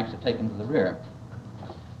leave the ranks to take them to the rear.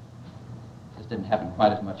 This didn't happen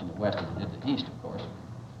quite as much in the West as it did the East, of course.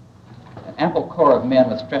 An ample corps of men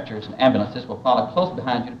with stretchers and ambulances will follow close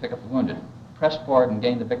behind you to pick up the wounded. Press forward and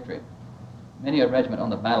gain the victory. Many a regiment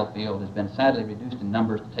on the battlefield has been sadly reduced in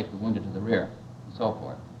numbers to take the wounded to the rear, and so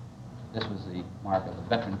forth. This was the mark of a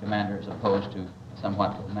veteran commander as opposed to a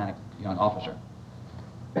somewhat romantic young officer.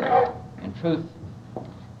 In truth,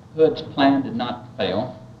 Hood's plan did not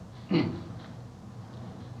fail.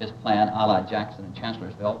 His plan, a la Jackson and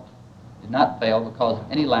Chancellorsville, did not fail because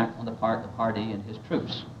of any lack on the part of Hardee and his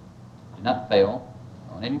troops. Did not fail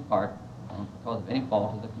on any part because of any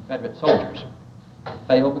fault of the Confederate soldiers. It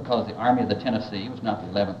failed because the Army of the Tennessee was not the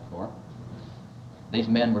 11th Corps. These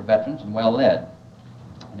men were veterans and well led,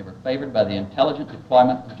 and they were favored by the intelligent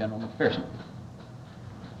deployment of General McPherson.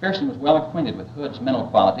 McPherson was well acquainted with Hood's mental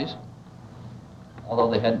qualities, although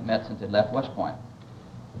they hadn't met since they left West Point,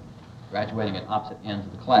 graduating at opposite ends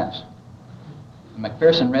of the class. When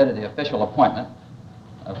McPherson read of the official appointment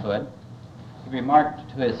of Hood, he remarked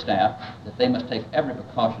to his staff that they must take every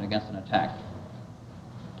precaution against an attack.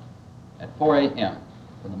 At 4 a.m.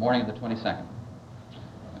 from the morning of the 22nd,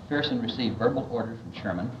 McPherson received verbal orders from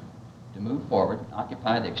Sherman to move forward and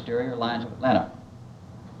occupy the exterior lines of Atlanta.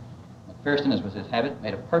 McPherson, as was his habit,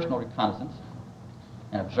 made a personal reconnaissance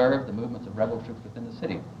and observed the movements of rebel troops within the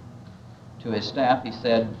city. To his staff, he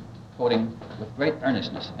said, quoting, "with great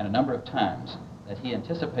earnestness and a number of times, that he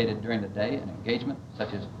anticipated during the day an engagement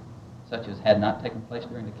such as had not taken place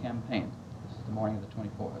during the campaign." This is the morning of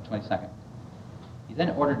the 22nd. He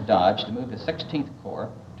then ordered Dodge to move his 16th Corps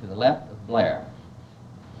to the left of Blair.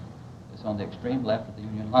 This on the extreme left of the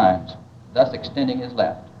Union lines, thus extending his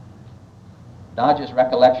left. Dodge's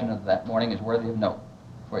recollection of that morning is worthy of note,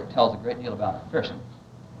 for it tells a great deal about McPherson.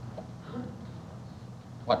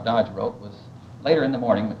 What Dodge wrote was, "Later in the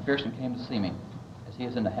morning, McPherson came to see me, as he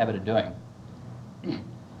is in the habit of doing.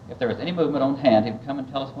 If there was any movement on hand, he would come and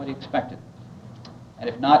tell us what he expected. And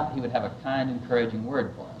if not, he would have a kind, encouraging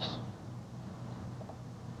word for us,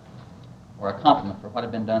 or a compliment for what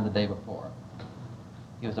had been done the day before.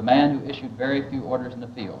 He was a man who issued very few orders in the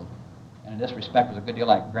field, and in this respect was a good deal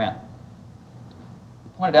like Grant. He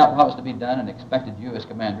pointed out what was to be done and expected you as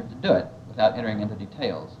commander to do it without entering into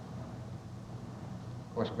details.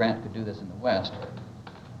 Of course, Grant could do this in the West,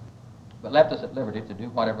 but left us at liberty to do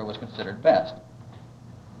whatever was considered best.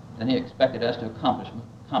 Then he expected us to accomplish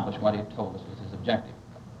what he had told us was his objective.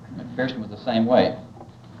 McPherson was the same way.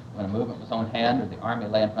 When a movement was on hand or the army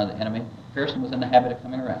lay in front of the enemy, McPherson was in the habit of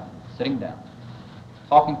coming around, sitting down,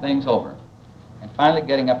 talking things over, and finally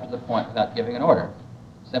getting up to the point without giving an order,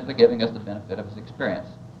 simply giving us the benefit of his experience.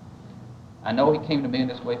 I know he came to me in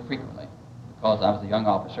this way frequently because I was a young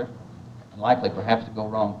officer and likely perhaps to go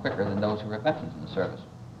wrong quicker than those who were veterans in the service."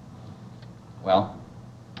 Well,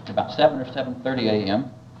 at about 7 or 7:30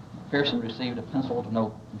 a.m., McPherson received a penciled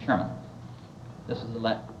note from Sherman. This is the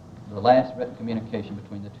last written communication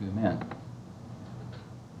between the two men.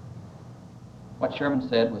 What Sherman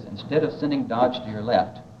said was, instead of sending Dodge to your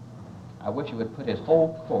left, I wish he would put his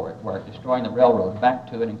whole corps at work destroying the railroad back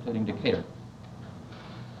to it, including Decatur.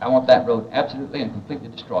 I want that road absolutely and completely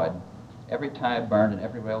destroyed, every tie burned and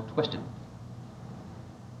every rail twisted.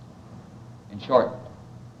 In short,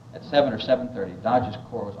 at 7 or 7:30, Dodge's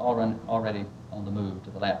corps was already on the move to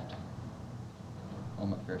the left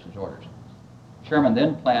on McPherson's orders. Sherman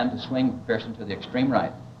then planned to swing McPherson to the extreme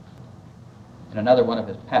right in another one of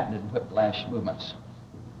his patented whiplash movements.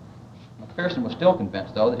 McPherson was still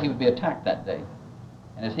convinced, though, that he would be attacked that day,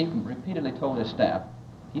 and as he repeatedly told his staff,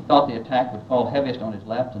 he thought the attack would fall heaviest on his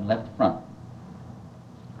left and left front.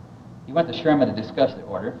 He went to Sherman to discuss the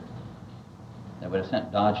order that would have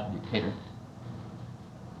sent Dodge to Decatur.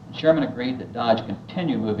 And Sherman agreed that Dodge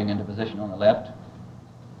continue moving into position on the left,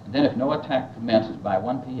 and then if no attack commences by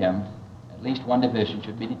 1 p.m., at least one division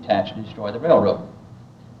should be detached to destroy the railroad.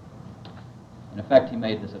 In effect, he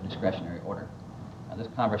made this a discretionary order. Now, this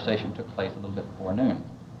conversation took place a little bit before noon.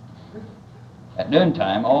 At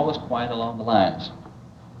noontime, all was quiet along the lines.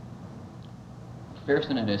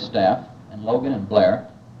 McPherson and his staff, and Logan and Blair,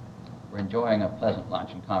 were enjoying a pleasant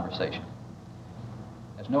lunch and conversation.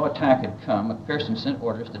 As no attack had come, McPherson sent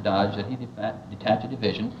orders to Dodge that he detach a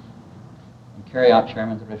division and carry out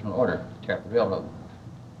Sherman's original order to tear up the railroad.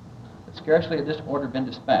 But scarcely had this order been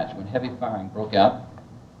dispatched when heavy firing broke out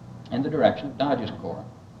in the direction of Dodge's corps.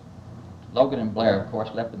 Logan and Blair, of course,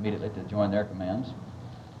 left immediately to join their commands.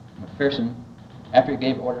 McPherson, after he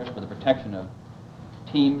gave orders for the protection of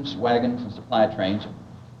teams, wagons, and supply trains,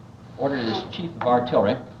 ordered his chief of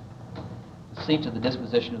artillery to see to the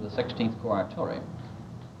disposition of the 16th Corps artillery.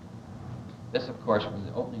 This, of course, was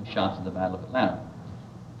the opening shots of the Battle of Atlanta.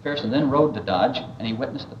 McPherson then rode to Dodge, and he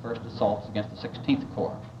witnessed the first assaults against the 16th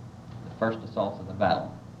Corps, the first assaults of the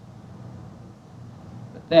battle.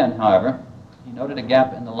 But then, however, he noted a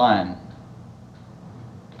gap in the line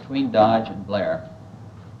between Dodge and Blair,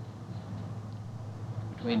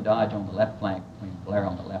 between Dodge on the left flank, between Blair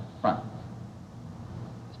on the left front.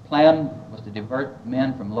 His plan was to divert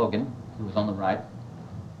men from Logan, who was on the right,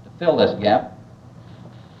 to fill this gap,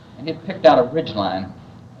 and he had picked out a ridge line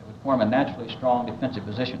that would form a naturally strong defensive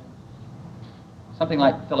position, something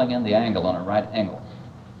like filling in the angle on a right angle.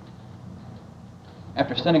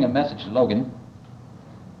 After sending a message to Logan,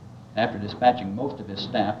 after dispatching most of his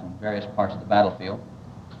staff on various parts of the battlefield,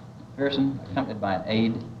 McPherson, accompanied by an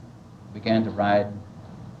aide, began to ride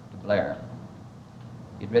to Blair.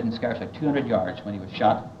 He had ridden scarcely 200 yards when he was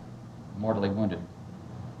shot and mortally wounded.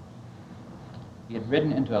 He had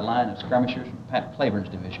ridden into a line of skirmishers from Pat Claiborne's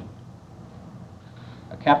division.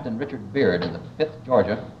 A Captain Richard Beard of the 5th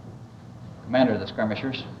Georgia, commander of the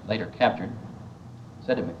skirmishers, later captured,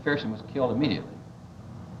 said that McPherson was killed immediately.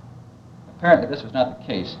 Apparently, this was not the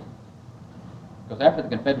case, because after the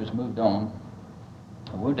Confederates moved on,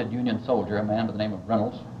 a wounded Union soldier, a man by the name of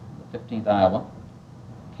Reynolds, the 15th Iowa,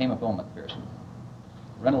 came upon McPherson.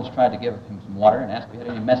 Reynolds tried to give him some water and asked if he had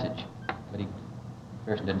any message, but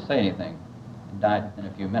McPherson didn't say anything and died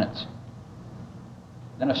within a few minutes.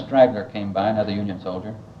 Then a straggler came by, another Union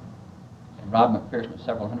soldier, and robbed McPherson of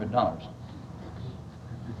several $100s.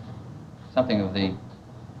 Something of the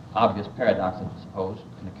obvious paradox, I suppose,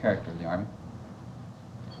 in the character of the Army.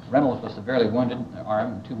 Reynolds was severely wounded in the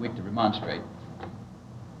arm and too weak to remonstrate.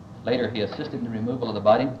 Later, he assisted in the removal of the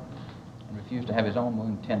body and refused to have his own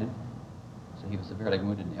wound tended, so he was severely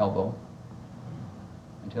wounded in the elbow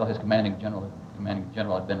until his commanding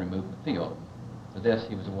general had been removed from the field. For this,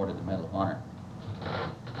 he was awarded the Medal of Honor.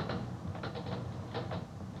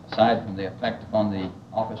 Aside from the effect upon the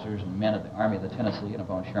officers and men of the Army of the Tennessee and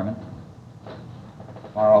upon Sherman,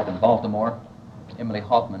 far off in Baltimore, Emily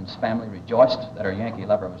Hoffman's family rejoiced that her Yankee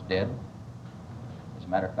lover was dead. As a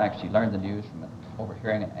matter of fact, she learned the news from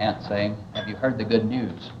overhearing an aunt saying, "Have you heard the good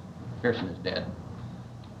news? Pearson is dead."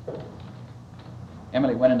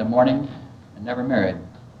 Emily went into mourning and never married.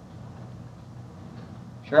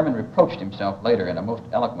 Sherman reproached himself later in a most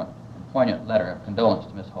eloquent and poignant letter of condolence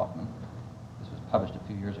to Miss Hoffman. This was published a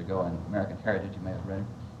few years ago in American Heritage, you may have read it.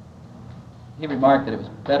 He remarked that it was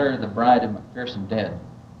better the bride of McPherson dead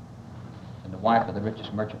than the wife of the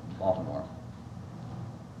richest merchant in Baltimore.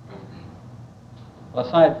 Well,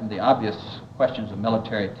 aside from the obvious questions of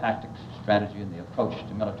military tactics, strategy, and the approach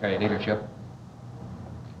to military leadership,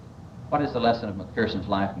 what is the lesson of McPherson's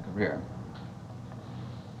life and career?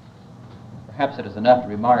 Perhaps it is enough to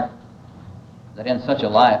remark that in such a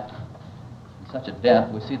life, in such a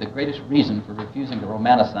death, we see the greatest reason for refusing to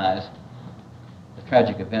romanticize the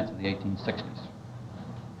tragic events of the 1860s.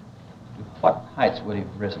 To what heights would he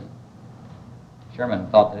have risen? Sherman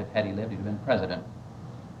thought that had he lived, he'd have been president.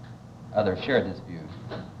 Others shared this view.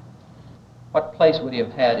 what place would he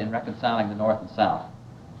have had in reconciling the North and South?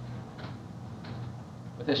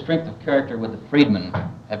 With his strength of character, would the freedmen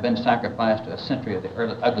have been sacrificed to a century of the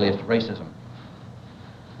ugliest racism?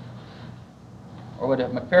 Or would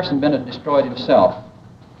have McPherson been destroyed himself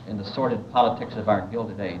in the sordid politics of our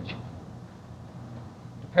Gilded Age?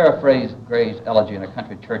 To paraphrase Gray's elegy in a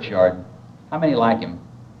country churchyard, how many like him,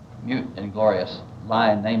 mute and glorious,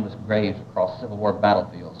 lie in nameless graves across Civil War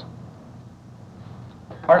battlefields?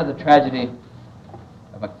 Part of the tragedy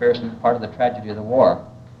of McPherson, part of the tragedy of the war,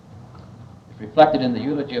 is reflected in the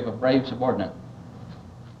eulogy of a brave subordinate.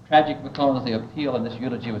 Tragic because the appeal in this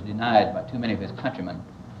eulogy was denied by too many of his countrymen,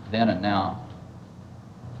 then and now.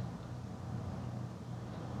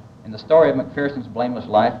 In the story of McPherson's blameless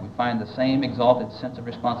life, we find the same exalted sense of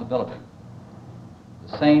responsibility,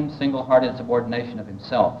 the same single-hearted subordination of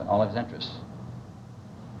himself and all his interests,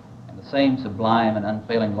 and the same sublime and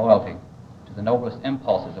unfailing loyalty to the noblest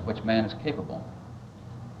impulses of which man is capable.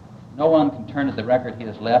 No one can turn to the record he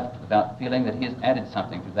has left without feeling that he has added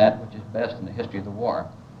something to that which is best in the history of the war,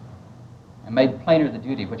 and made plainer the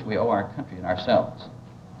duty which we owe our country and ourselves.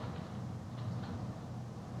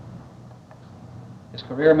 His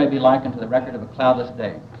career may be likened to the record of a cloudless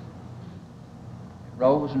day. It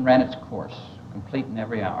rose and ran its course, complete in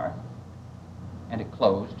every hour, and it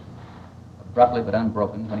closed, abruptly but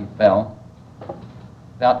unbroken, when he fell,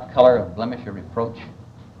 without color of blemish or reproach,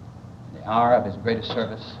 in the hour of his greatest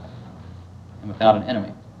service, and without an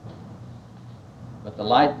enemy. But the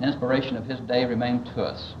light and inspiration of his day remain to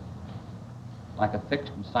us, like a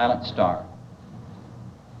fixed and silent star,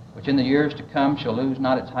 which in the years to come shall lose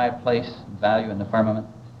not its high place and value in the firmament,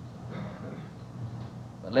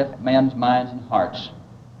 but lift men's minds and hearts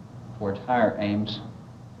towards higher aims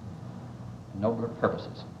and nobler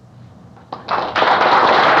purposes.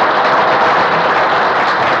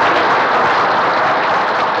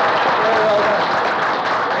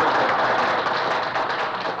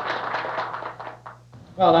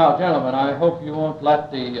 Well, now, gentlemen, I hope you won't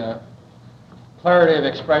let the clarity of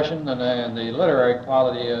expression and the literary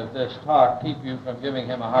quality of this talk keep you from giving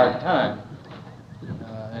him a hard time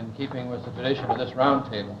in keeping with the tradition of this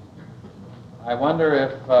round table. I wonder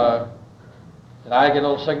if, did I get a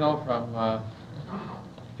little signal from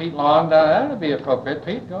Pete Long? That would be appropriate.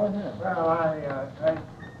 Pete, go ahead. Well, I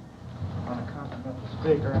want to compliment the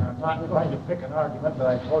speaker, and I'm not going to pick an argument, but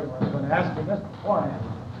I told him I was going to ask him this beforehand.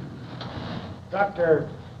 Dr.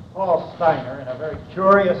 Paul Steiner, in a very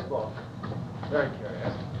curious book, very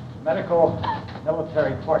curious, medical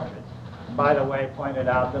military portraits, and by the way, pointed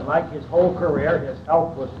out that like his whole career, his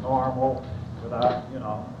health was normal, without,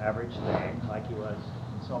 average thing, like he was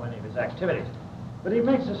in so many of his activities. But he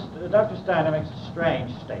makes Dr. Steiner makes a strange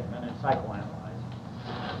statement in psychoanalyzing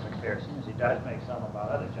McPherson, as he does make some about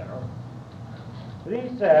other generals. But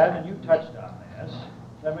he said, and you touched on this,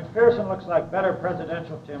 that McPherson looks like better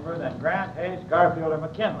presidential timber than Grant, Hayes, Garfield, or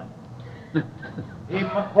McKinley. He,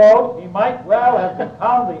 quote, he might well have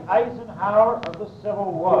become the Eisenhower of the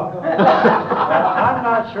Civil War. Now, I'm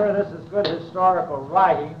not sure this is good historical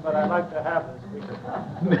writing, but I'd like to have this speaker.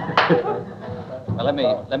 Well, let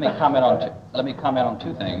me comment on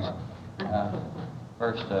two things.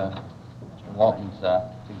 First, Mr. Walton's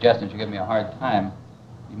suggestions. You give me a hard time.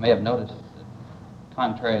 You may have noticed that,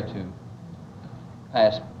 contrary to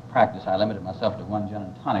past practice, I limited myself to one gin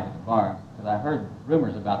and tonic at the bar because I heard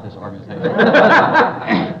rumors about this organization.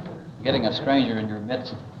 Getting a stranger in your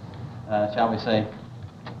midst, shall we say,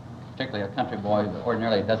 particularly a country boy who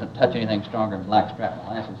ordinarily doesn't touch anything stronger than blackstrap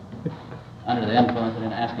molasses, under the influence and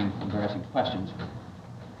in asking embarrassing questions.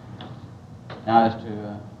 Now, as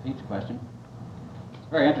to Pete's question, it's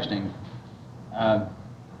very interesting.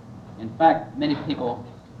 In fact, many people,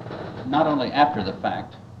 not only after the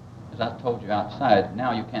fact, as I told you outside,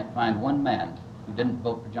 now you can't find one man who didn't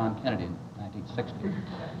vote for John Kennedy in 1960.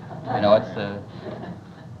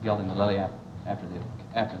 It's gilding the lily after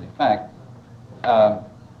the fact.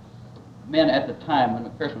 Men at the time, when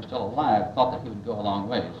McPherson was still alive, thought that he would go a long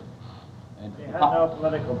ways. And he had no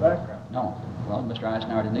political background. No. Well, Mr.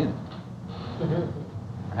 Eisenhower didn't either.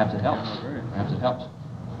 Perhaps it helps. Perhaps it helps.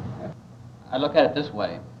 I look at it this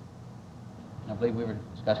way. I believe we were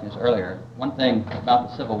discussing this earlier. One thing about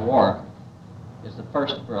the Civil War is the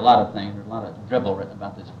first for a lot of things. There's a lot of dribble written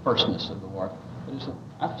about this firstness of the war. But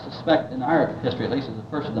I suspect, in our history at least, it's the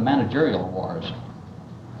first of the managerial wars.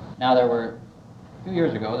 Now, a few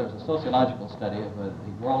years ago, there was a sociological study of the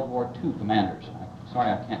World War II commanders. I'm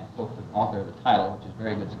sorry I can't quote the author of the title, which is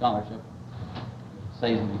very good scholarship. It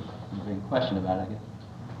saves me from being questioned about it, I guess.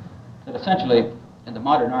 That essentially, in the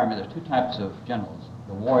modern army, there's two types of generals,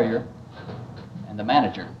 the warrior and the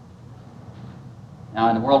manager. Now,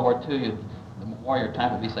 in the World War II, The warrior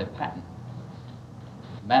type would be, say, Patton.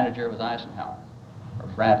 The manager was Eisenhower or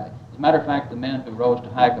Bradley. As a matter of fact, the men who rose to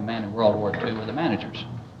high command in World War II were the managers.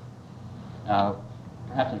 Now,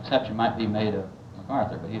 perhaps an exception might be made of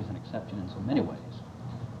MacArthur, but he was an exception in so many ways.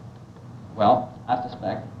 Well, I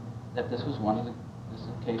suspect that this was the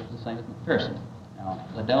case was the same as McPherson. Now,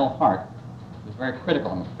 Liddell Hart was very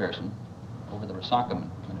critical of McPherson over the Resaca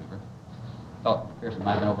maneuver. Thought McPherson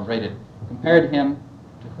might have been overrated. Compared him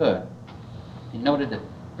to Hood. He noted that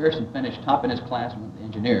McPherson finished top in his class with the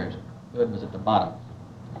engineers. Hood was at the bottom.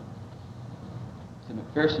 So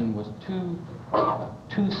McPherson was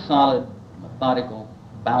too solid, methodical,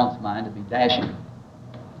 balanced mind to be dashing.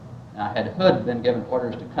 Now, had Hood been given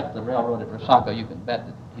orders to cut the railroad at Resaca, you can bet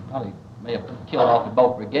that he probably may have killed off the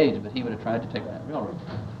both brigades, but he would have tried to take that railroad.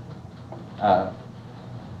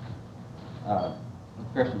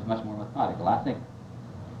 McPherson was much more methodical. I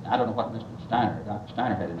don't know what Mr. Steiner, Dr.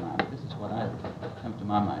 Steiner had in mind, but this is what comes to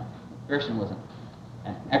my mind. McPherson was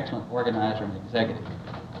an excellent organizer and executive.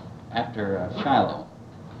 After Shiloh,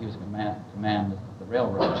 he was in command of the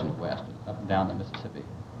railroads in the West, up and down the Mississippi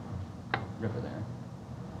River there.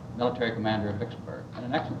 Military commander of Vicksburg, and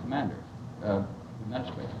an excellent commander,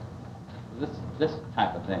 administrator. This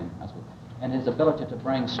type of thing, and his ability to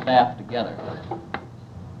bring staff together.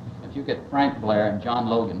 If you get Frank Blair and John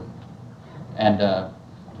Logan, and to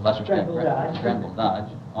a lesser extent Tremble Dodge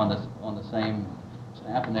on the same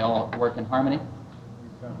staff, and they all work in harmony,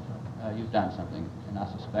 you've done something. And I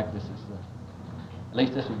suspect this is at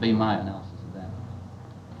least this would be my analysis of that.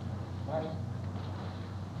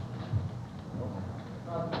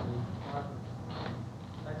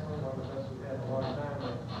 Excellent, one of the best we've had in a long time.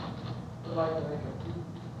 I'd like to make a few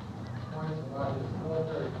points about his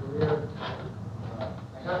military career.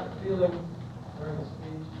 I got the feeling during the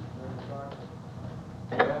speech, during the talk,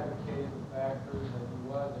 that he advocated the factors that he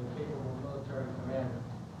was a capable military commander.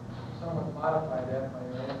 Someone modified that by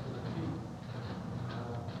your answer to Pete.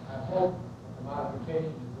 I hope that the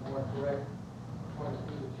modification is the more correct point of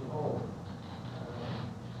view that you hold.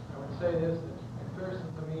 I would say this, that McPherson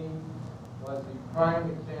to me was the prime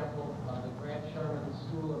example of the Grant Sherman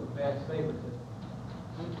school of advanced favoritism.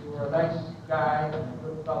 If you were a nice guy and a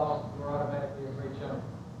good fellow, you were automatically a great general.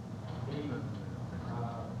 He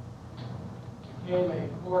became a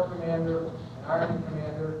corps commander, an army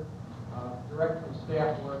commander, direct from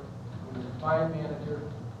staff work. He was a fine manager,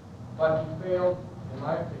 but he failed, in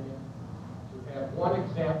my opinion, to have one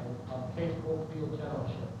example of capable field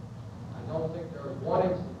generalship. I don't think there was one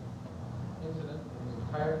incident in his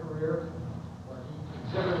entire career where he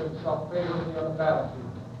considered himself favorably on the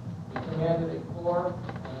battlefield. He commanded a corps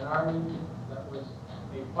and an army that was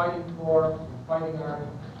a fighting corps, a fighting army.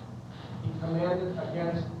 He commanded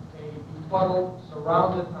against a befuddled,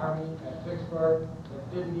 surrounded army at Vicksburg that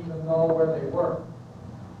didn't even know where they were.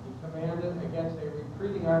 He commanded against a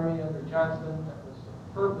retreating army under Johnston that was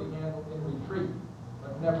superbly handled in retreat,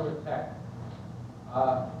 but never attacked.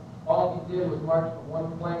 All he did was march from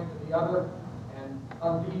one flank to the other and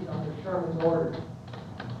unbeat under Sherman's orders.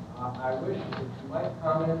 I wish that you might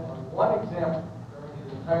comment on one example during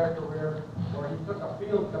his entire career where he took a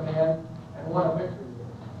field command and won a victory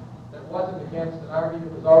that wasn't against an army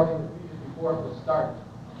that was already defeated before it was started,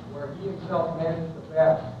 where he himself managed the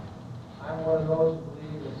battle. I'm one of those who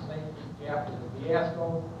believe that St. Gap is a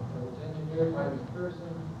fiasco that was engineered by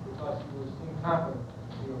McPherson because he was incompetent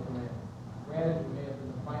as field commander. Granted, he may have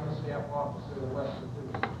been the finest staff officer the West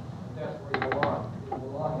produced, but that's where he belonged. He didn't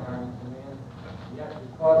belong in Army Command. Yet,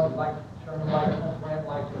 because he liked Sherman, liked him, Grant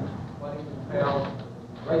liked him, but he failed.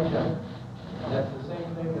 Great general. And that's the same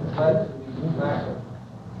thing that's led to the lack of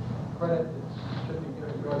credit that should be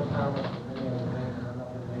given George Thomas or any other name, and I'm not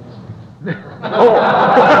going to name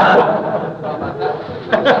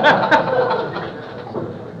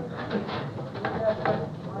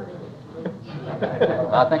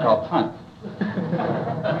I think I'll punt.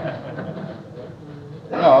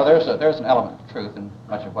 No, there's an element of truth in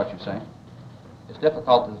much of what you say. It's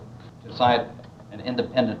difficult to decide an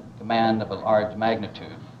independent command of a large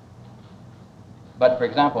magnitude. But, for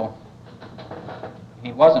example,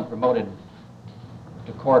 he wasn't promoted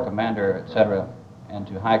to corps commander, etc., and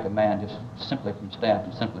to high command just simply from staff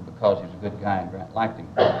and simply because he was a good guy and Grant liked him.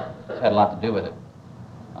 It had a lot to do with it,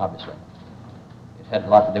 obviously. It had a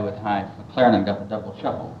lot to do with how McClernand got the double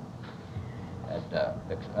shuffle at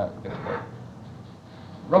Vicksburg.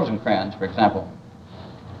 Rosecrans, for example,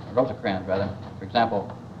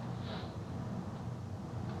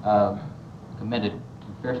 commended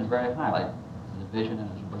McPherson very highly as a division and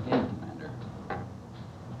as a brigade commander.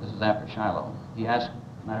 This is after Shiloh. He asked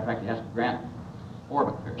Grant for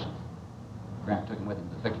McPherson. Grant took him with him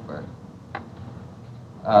to Vicksburg.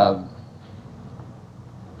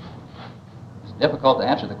 It's difficult to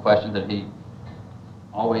answer the question that he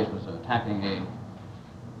always was attacking a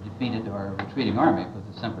defeated or retreating army, because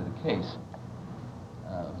it's simply the case.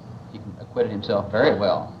 He acquitted himself very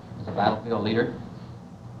well as a battlefield leader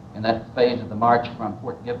in that phase of the march from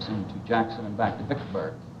Fort Gibson to Jackson and back to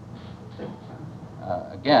Vicksburg.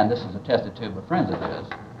 Again, this is attested to by friends of his,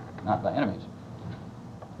 not by enemies.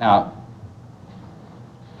 Now,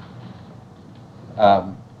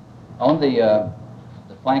 on the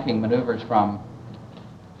flanking maneuvers from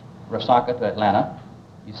Resaca to Atlanta,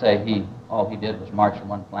 you say all he did was march from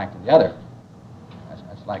one flank to the other.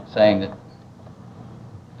 That's like saying that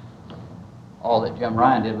all that Jim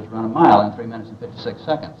Ryan did was run a mile in 3 minutes and 56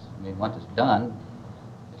 seconds. I mean, once it's done,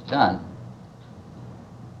 it's done.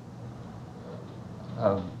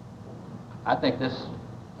 I think this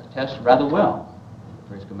attests rather well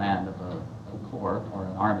for his command of a corps or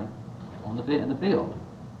an army in the field.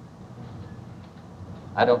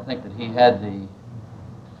 I don't think that he had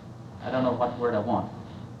I don't know what word I want,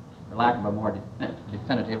 for lack of a more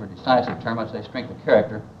definitive or decisive term, I'd say strength of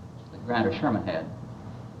character that Grant or Sherman had.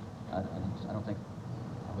 I don't think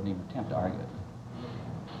I wouldn't even attempt to argue it.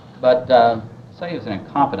 But say he was an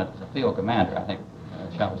incompetent as a field commander, I think,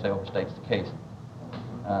 shall we say, overstates the case.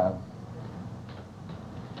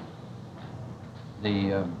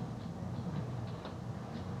 The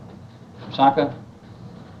Resaca,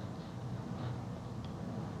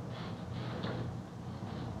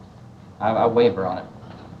 I waver on it,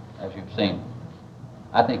 as you've seen.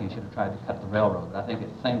 I think he should have tried to cut the railroad, but I think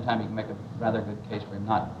at the same time you can make a rather good case for him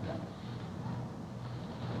not to have done it.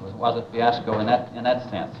 It was a fiasco in that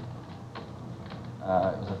sense.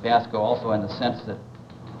 It was a fiasco also in the sense that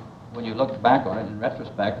when you look back on it in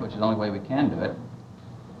retrospect, which is the only way we can do it,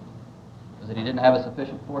 is that he didn't have a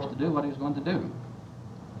sufficient force to do what he was going to do.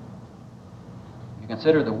 If you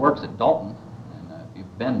consider the works at Dalton, and if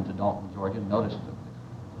you've been to Dalton, Georgia, notice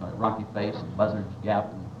the Rocky Face and Buzzard's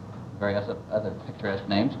Gap and various other picturesque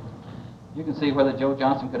names, you can see whether Joe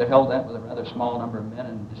Johnson could have held that with a rather small number of men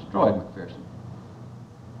and destroyed McPherson.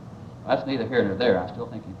 Well, that's neither here nor there. I still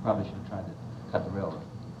think he probably should have tried to cut the railroad.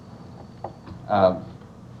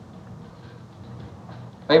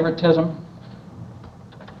 Favoritism,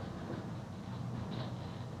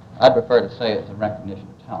 I'd prefer to say it's a recognition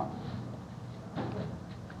of talent.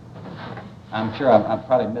 I'm sure I've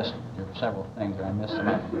probably missed several things, or I missed some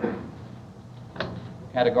of them.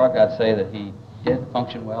 Categorically, I'd say that he did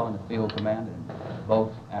function well in the field command,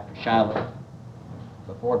 both after Shiloh,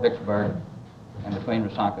 before Vicksburg, and between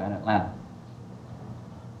Resaca and Atlanta.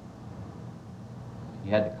 He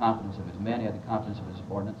had the confidence of his men, he had the confidence of his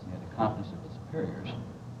subordinates, and he had the confidence of his superiors.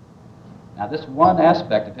 Now, this one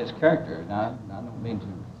aspect of his character, now I don't mean to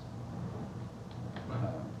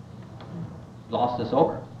gloss this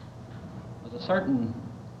over, was a certain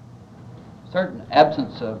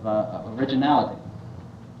absence of originality.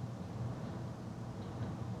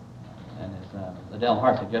 And as Liddell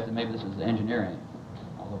Hart suggested, maybe this is engineering,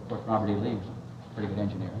 although of course Robert E. Lee was a pretty good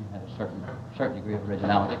engineer. He had a certain degree of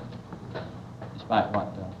originality, despite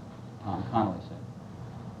what Tom Connolly said.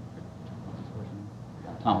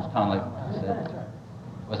 Thomas Connolly said.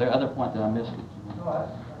 Was there other point that I missed?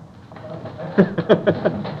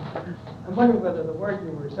 I'm wondering whether the word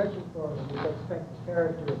you were searching for when you said strength of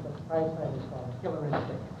character is what Einstein called killer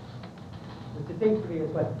instinct. Which it seems to me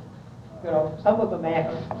is what, some of them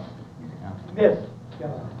act miss,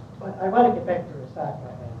 But I want to get back to Resaca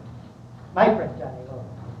and my friend Johnny Lowe.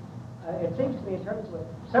 It seems to me in terms of what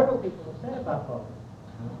several people have said about Lowe,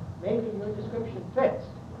 maybe your description fits.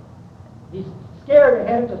 He's scared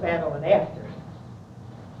ahead of the battle and after.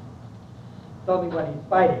 It's only when he's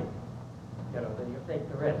fighting, that you take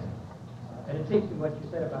the risk. And it seems to me what you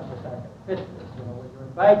said about Resaca fits this, when you're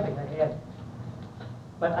advising ahead.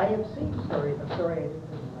 But I have seen stories, I'm sorry I didn't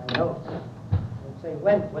put in my notes, that say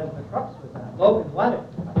when the trucks was on, Logan wanted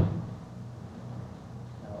to fight,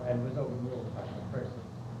 and was overruled by McPherson.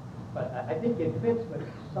 But I think it fits with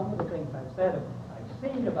some of the things I've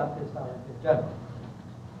seen about this volunteer general.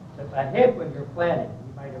 That ahead when you're planning,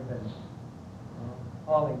 you might have been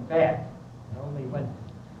falling back, and only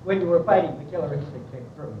when you were fighting, the killer instinct came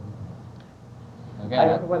through. Again, I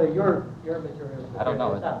don't know whether your material is I don't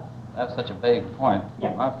know. not. That's such a vague point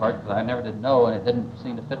on my part, because I never did know, and it didn't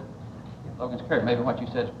seem to fit Logan's character. Maybe what you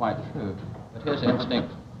said is quite true, but his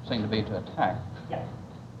instinct seemed to be to attack. Yeah,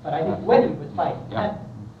 but I think when he was fighting,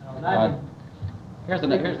 here's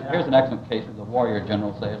an excellent case of the warrior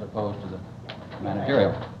general, say, as opposed to the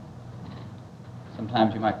managerial.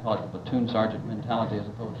 Sometimes you might call it the platoon sergeant mentality as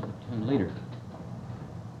opposed to the platoon leader.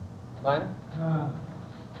 Minor?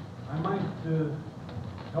 I might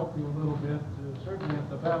help you a little bit. Certainly at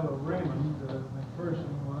the Battle of Raymond,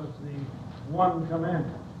 McPherson was the one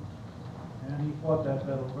commander, and he fought that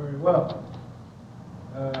battle very well.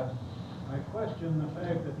 I question the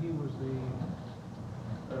fact that he was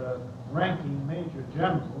the ranking Major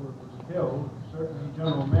General that was killed. Certainly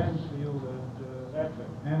General Mansfield and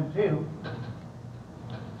Antietam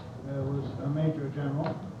was a Major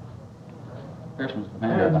General. Pearson was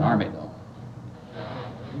commander of an army, though.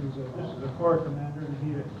 This is a corps commander, and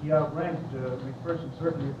he outranked McPherson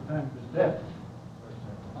certainly at the time of his death.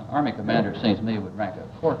 An army commander, it seems to me, would rank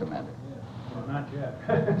a corps commander. Well, not yet,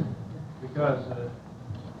 because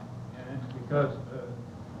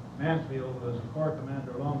Mansfield was a corps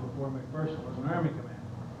commander long before McPherson was an army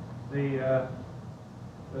commander.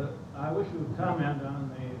 I wish you would comment on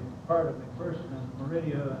the part of McPherson in the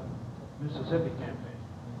Meridian, Mississippi campaign.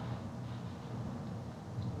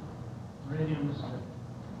 Meridian, Mississippi.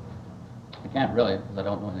 I can't really, because I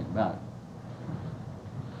don't know anything about it.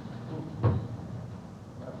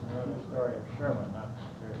 That's another story of Sherman, not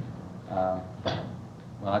McPherson.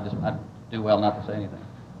 Well, I'd do well not to say anything.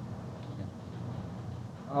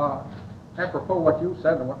 Apropos what you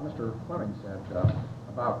said and what Mr. Fleming said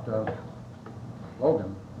about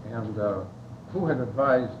Logan and who had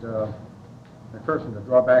advised McPherson to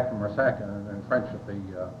draw back from Resaca and entrench at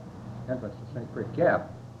the entrance to Snake Creek Gap.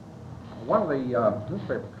 One of the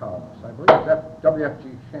newspaper columnists, I believe W.F.G.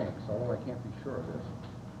 Shanks, although I can't be sure of this,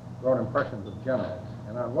 wrote impressions of generals.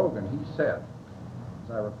 And on Logan, he said,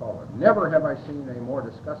 as I recall it, never have I seen a more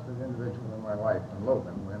disgusted individual in my life than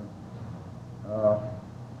Logan when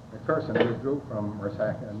McPherson withdrew from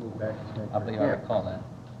Resaca and moved back to Snake Creek. I believe I recall that.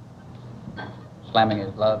 Slamming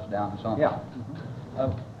his gloves down and so on. Yeah.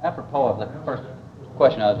 Apropos of the first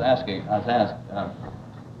question I was asked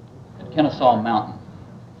at Kennesaw Mountain,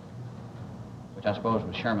 which I suppose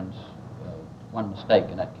was Sherman's one mistake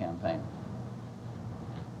in that campaign.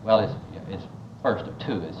 Well, his first of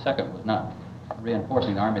two. His second was not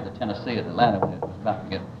reinforcing the Army of the Tennessee at Atlanta when it was about to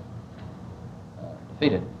get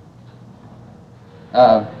defeated.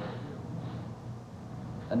 A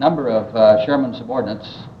number of Sherman's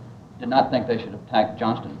subordinates did not think they should attack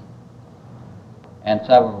Johnston, and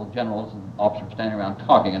several generals and officers were standing around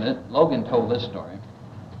talking. And Logan told this story.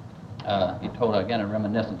 He told, again, a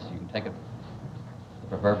reminiscence. You can take it with the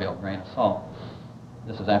proverbial grain of salt.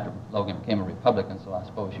 This is after Logan became a Republican, so I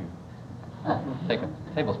suppose you take a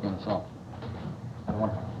tablespoon of salt.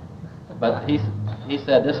 But he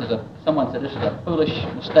said someone said this is a foolish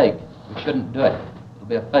mistake. We shouldn't do it. It'll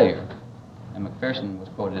be a failure. And McPherson was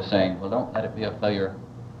quoted as saying, well, don't let it be a failure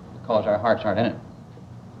because our hearts aren't in it.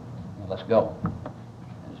 Well, let's go.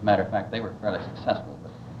 As a matter of fact, they were fairly successful,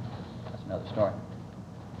 but that's another story.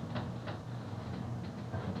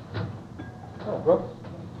 Oh, Brooks.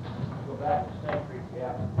 Go back to Snake Creek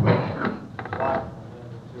Gap.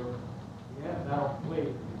 Yes, I don't believe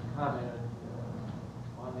you commented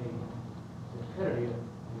on the rapidity of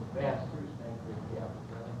the advance through Snake Creek Gap.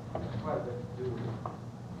 There's quite a bit to do with it.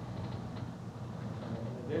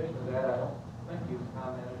 In addition to that, I don't think you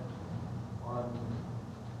commented on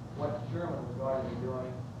what Sherman was going to be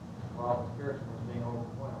doing while McPherson was being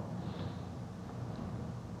overwhelmed.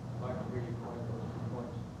 I'd like to hear you go into those 2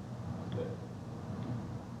 points. Good.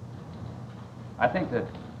 I think that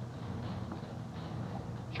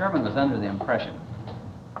Sherman was under the impression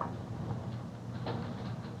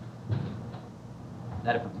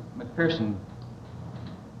that if McPherson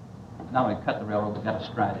not only cut the railroad but got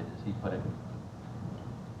astride it, as he put it,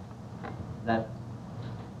 that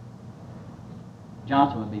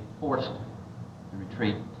Johnson would be forced to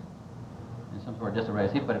retreat in some sort of disarray.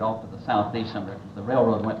 As he put it, off to the southeast somewhere, because the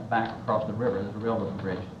railroad went back across the river. There's a railroad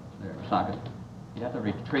bridge there in Socket. You'd have to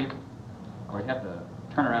retreat, or you'd have to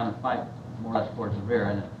turn around and fight more or less towards the rear,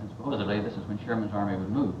 and supposedly this is when Sherman's army would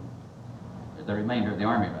move, the remainder of the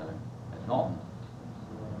army, rather, at Dalton.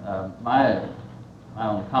 My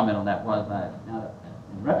own comment on that was that, now,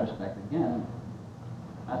 in retrospect, again,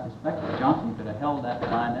 I suspect that Johnson could have held that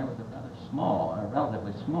line there with a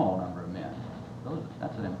relatively small number of men.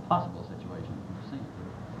 That's an impossible situation. You've seen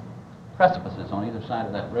precipices on either side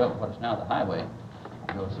of that road, what is now the highway,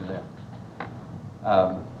 goes through there.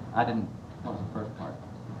 What was the first part?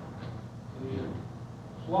 The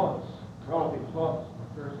slowness, relative slowness of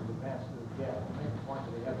McPherson advanced through the gap. To make the point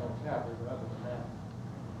that he had no cavalry, but other than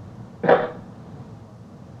that.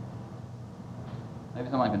 Maybe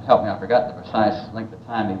someone can help me. I forgot the precise length of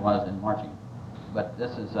time he was in marching. But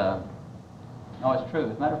this is, no, it's true.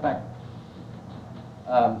 As a matter of fact,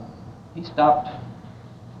 he stopped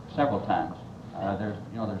several times. There's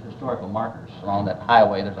historical markers along that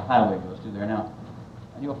highway. There's a highway that goes through there now.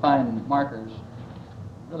 And you'll find markers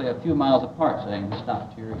really a few miles apart, saying he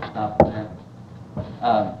stopped here, he stopped there.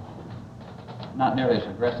 Not nearly as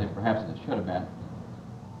aggressive, perhaps, as it should have been.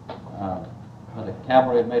 Whether the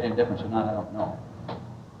cavalry had made any difference or not, I don't know.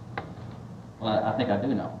 Well, I think I do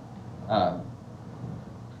know.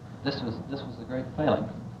 This was the great failing,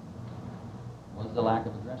 was the lack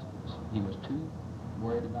of aggressiveness. He was too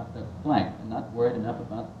worried about the flank and not worried enough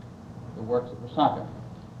about the works at Resaca.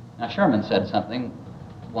 Now, Sherman said something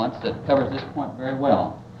once that covers this point very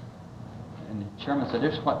well. And Sherman said,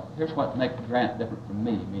 here's what makes Grant different from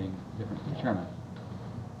me, meaning different from Sherman.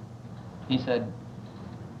 He said,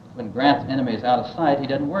 when Grant's enemy is out of sight, he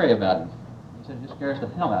doesn't worry about him. He said, it just scares the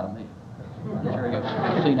hell out of me. I'm sure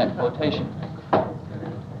you've seen that quotation.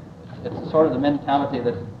 It's sort of the mentality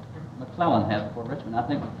that McClellan had before Richmond. I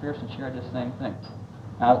think McPherson shared the same thing.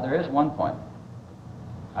 Now, there is one point.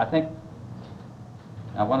 I think,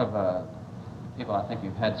 now one of the people I think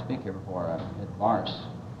you've had speak here before, Ed Morris,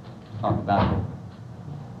 talked about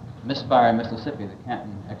misfire in Mississippi, the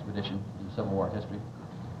Canton expedition in Civil War history.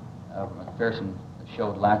 McPherson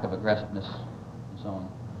showed lack of aggressiveness and so on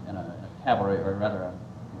in a cavalry, or rather a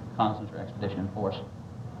reconnaissance or expedition force.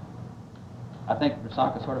 I think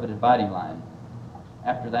Resaca is sort of a dividing line.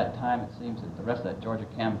 After that time, it seems that the rest of that Georgia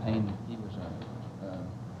campaign, he was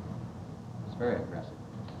very aggressive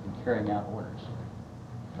in carrying out orders.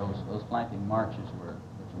 Those flanking marches were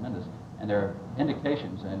tremendous. And there are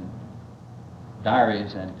indications and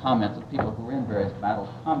diaries and comments of people who were in various battles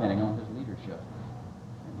commenting on his leadership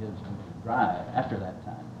and his drive after that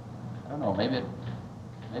time. I don't know, maybe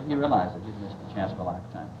he realized that he'd missed the chance of a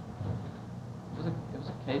lifetime. It was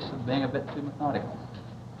a case of being a bit too methodical.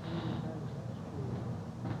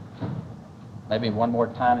 Maybe one more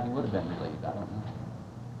time he would have been relieved, I don't know.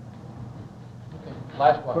 Okay,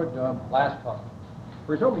 last one. Last call.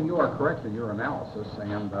 Presuming you are correct in your analysis,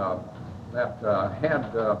 and that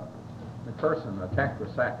had McPherson attacked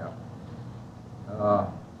Resaca,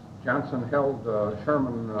 Johnson held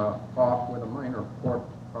Sherman off with a minor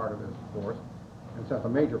part of his force and sent a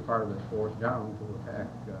major part of his force down to attack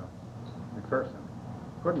McPherson.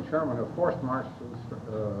 Couldn't Sherman have forced march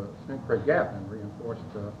through Snake Creek Gap and reinforced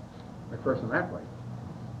McPherson that way?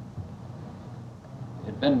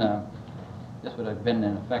 This would have been,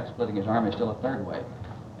 in effect, splitting his army still a third way.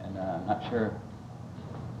 And I'm not sure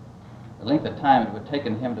the length of time it would have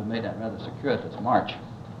taken him to have made that rather circuitous march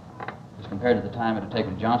as compared to the time it had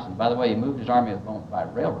taken Johnson. By the way, he moved his army by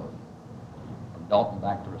railroad from Dalton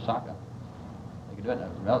back to Resaca. They could do it in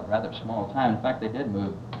a rather small time. In fact, they did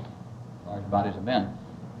move large bodies of men.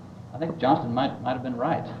 I think Johnston might have been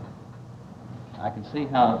right. I can see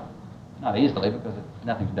how, not easily because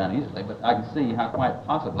nothing's done easily, but I can see how quite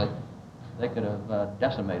possibly they could have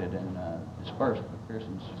decimated and dispersed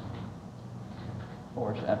McPherson's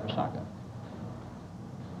force at Resaca.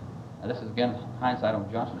 Now this is again hindsight on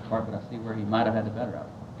Johnston's part, but I see where he might have had the better of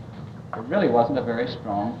it. It really wasn't a very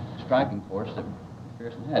strong striking force that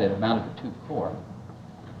McPherson had. It amounted to 2 corps.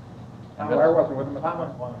 Now, where was it with the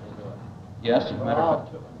Thomas wanted to do it? Yes, as a matter of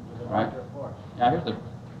fact. Right. Now here's the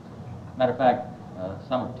matter of fact.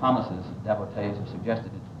 Some of Thomas's devotees have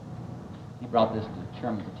suggested that he brought this to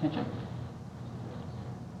Sherman's attention,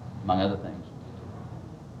 among other things.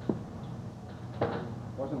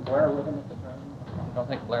 Wasn't Blair with him at the time? I don't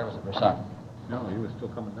think Blair was at Resaca. No, he was still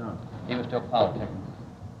coming down. He was still politicking.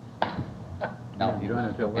 No, he You was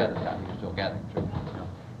don't still have to gathering. wait. He was still gathering troops.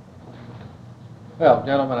 Well,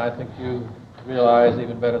 gentlemen, I think you realize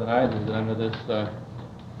even better than I do that under this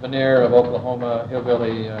veneer of Oklahoma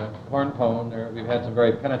hillbilly corn pone, we've had some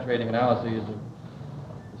very penetrating analyses of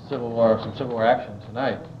the Civil War, some Civil War action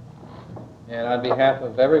tonight. And on behalf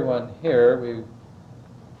of everyone here, we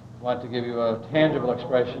want to give you a tangible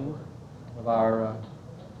expression of our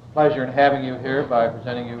pleasure in having you here by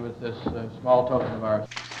presenting you with this small token of our